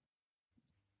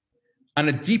 On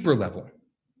a deeper level,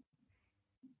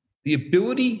 the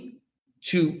ability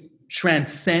to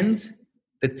transcend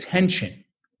the tension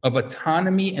of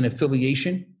autonomy and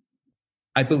affiliation,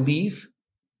 I believe,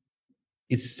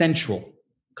 is central.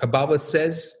 Kabbalah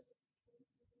says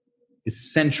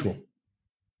is central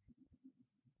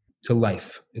to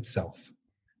life itself.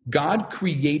 God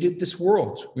created this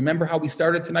world. Remember how we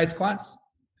started tonight's class?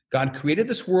 God created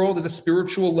this world as a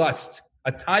spiritual lust,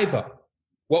 a taiva.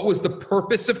 What was the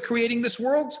purpose of creating this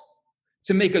world?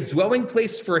 To make a dwelling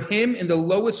place for him in the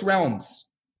lowest realms.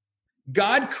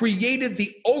 God created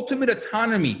the ultimate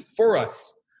autonomy for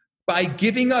us by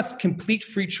giving us complete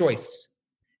free choice.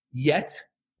 Yet,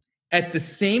 at the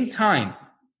same time,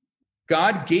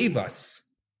 God gave us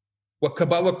what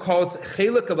Kabbalah calls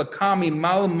chelik alakami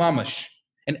mal mamash,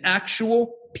 an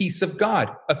actual piece of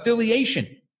God, affiliation.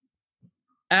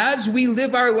 As we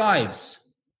live our lives,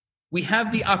 we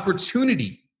have the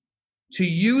opportunity to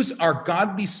use our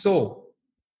godly soul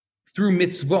through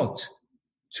mitzvot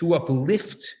to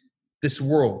uplift this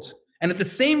world. And at the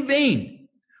same vein,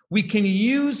 we can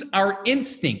use our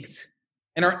instinct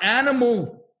and our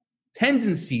animal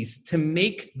tendencies to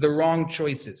make the wrong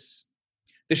choices.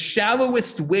 The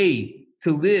shallowest way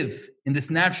to live in this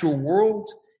natural world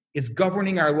is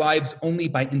governing our lives only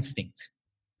by instinct.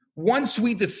 Once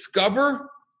we discover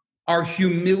our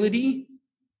humility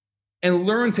and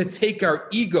learn to take our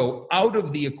ego out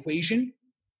of the equation,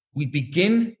 we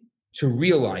begin to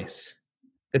realize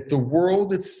that the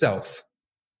world itself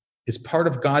is part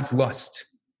of God's lust,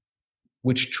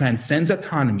 which transcends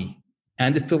autonomy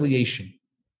and affiliation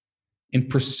in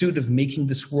pursuit of making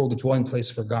this world a dwelling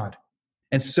place for God.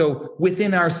 And so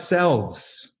within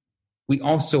ourselves, we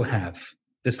also have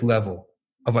this level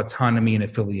of autonomy and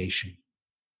affiliation.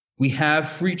 We have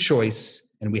free choice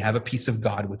and we have a piece of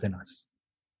God within us.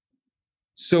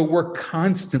 So we're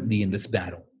constantly in this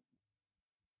battle.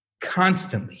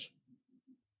 Constantly.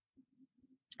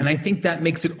 And I think that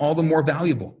makes it all the more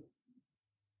valuable.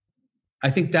 I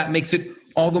think that makes it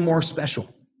all the more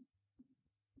special.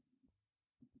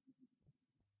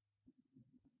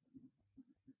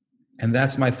 And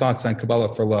that's my thoughts on Kabbalah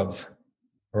for love,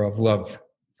 or of love,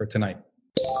 for tonight.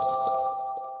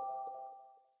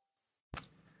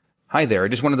 Hi there. I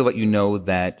just wanted to let you know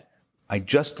that I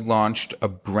just launched a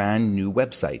brand new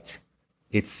website.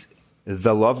 It's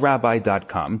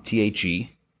theloverabbi.com,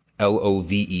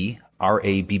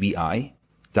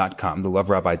 TheLoverabbi.com,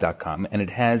 theloverabbi.com. And it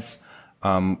has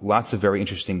lots of very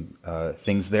interesting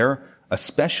things there.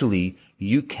 Especially,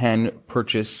 you can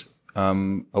purchase a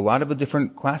lot of the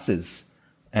different classes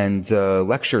and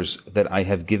lectures that I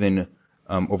have given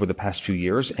over the past few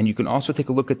years. And you can also take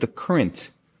a look at the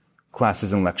current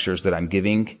classes and lectures that I'm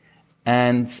giving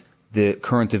and the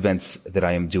current events that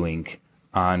I am doing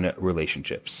on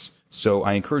relationships. So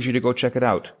I encourage you to go check it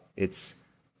out. It's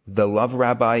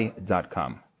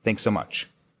theloverabbi.com. Thanks so much.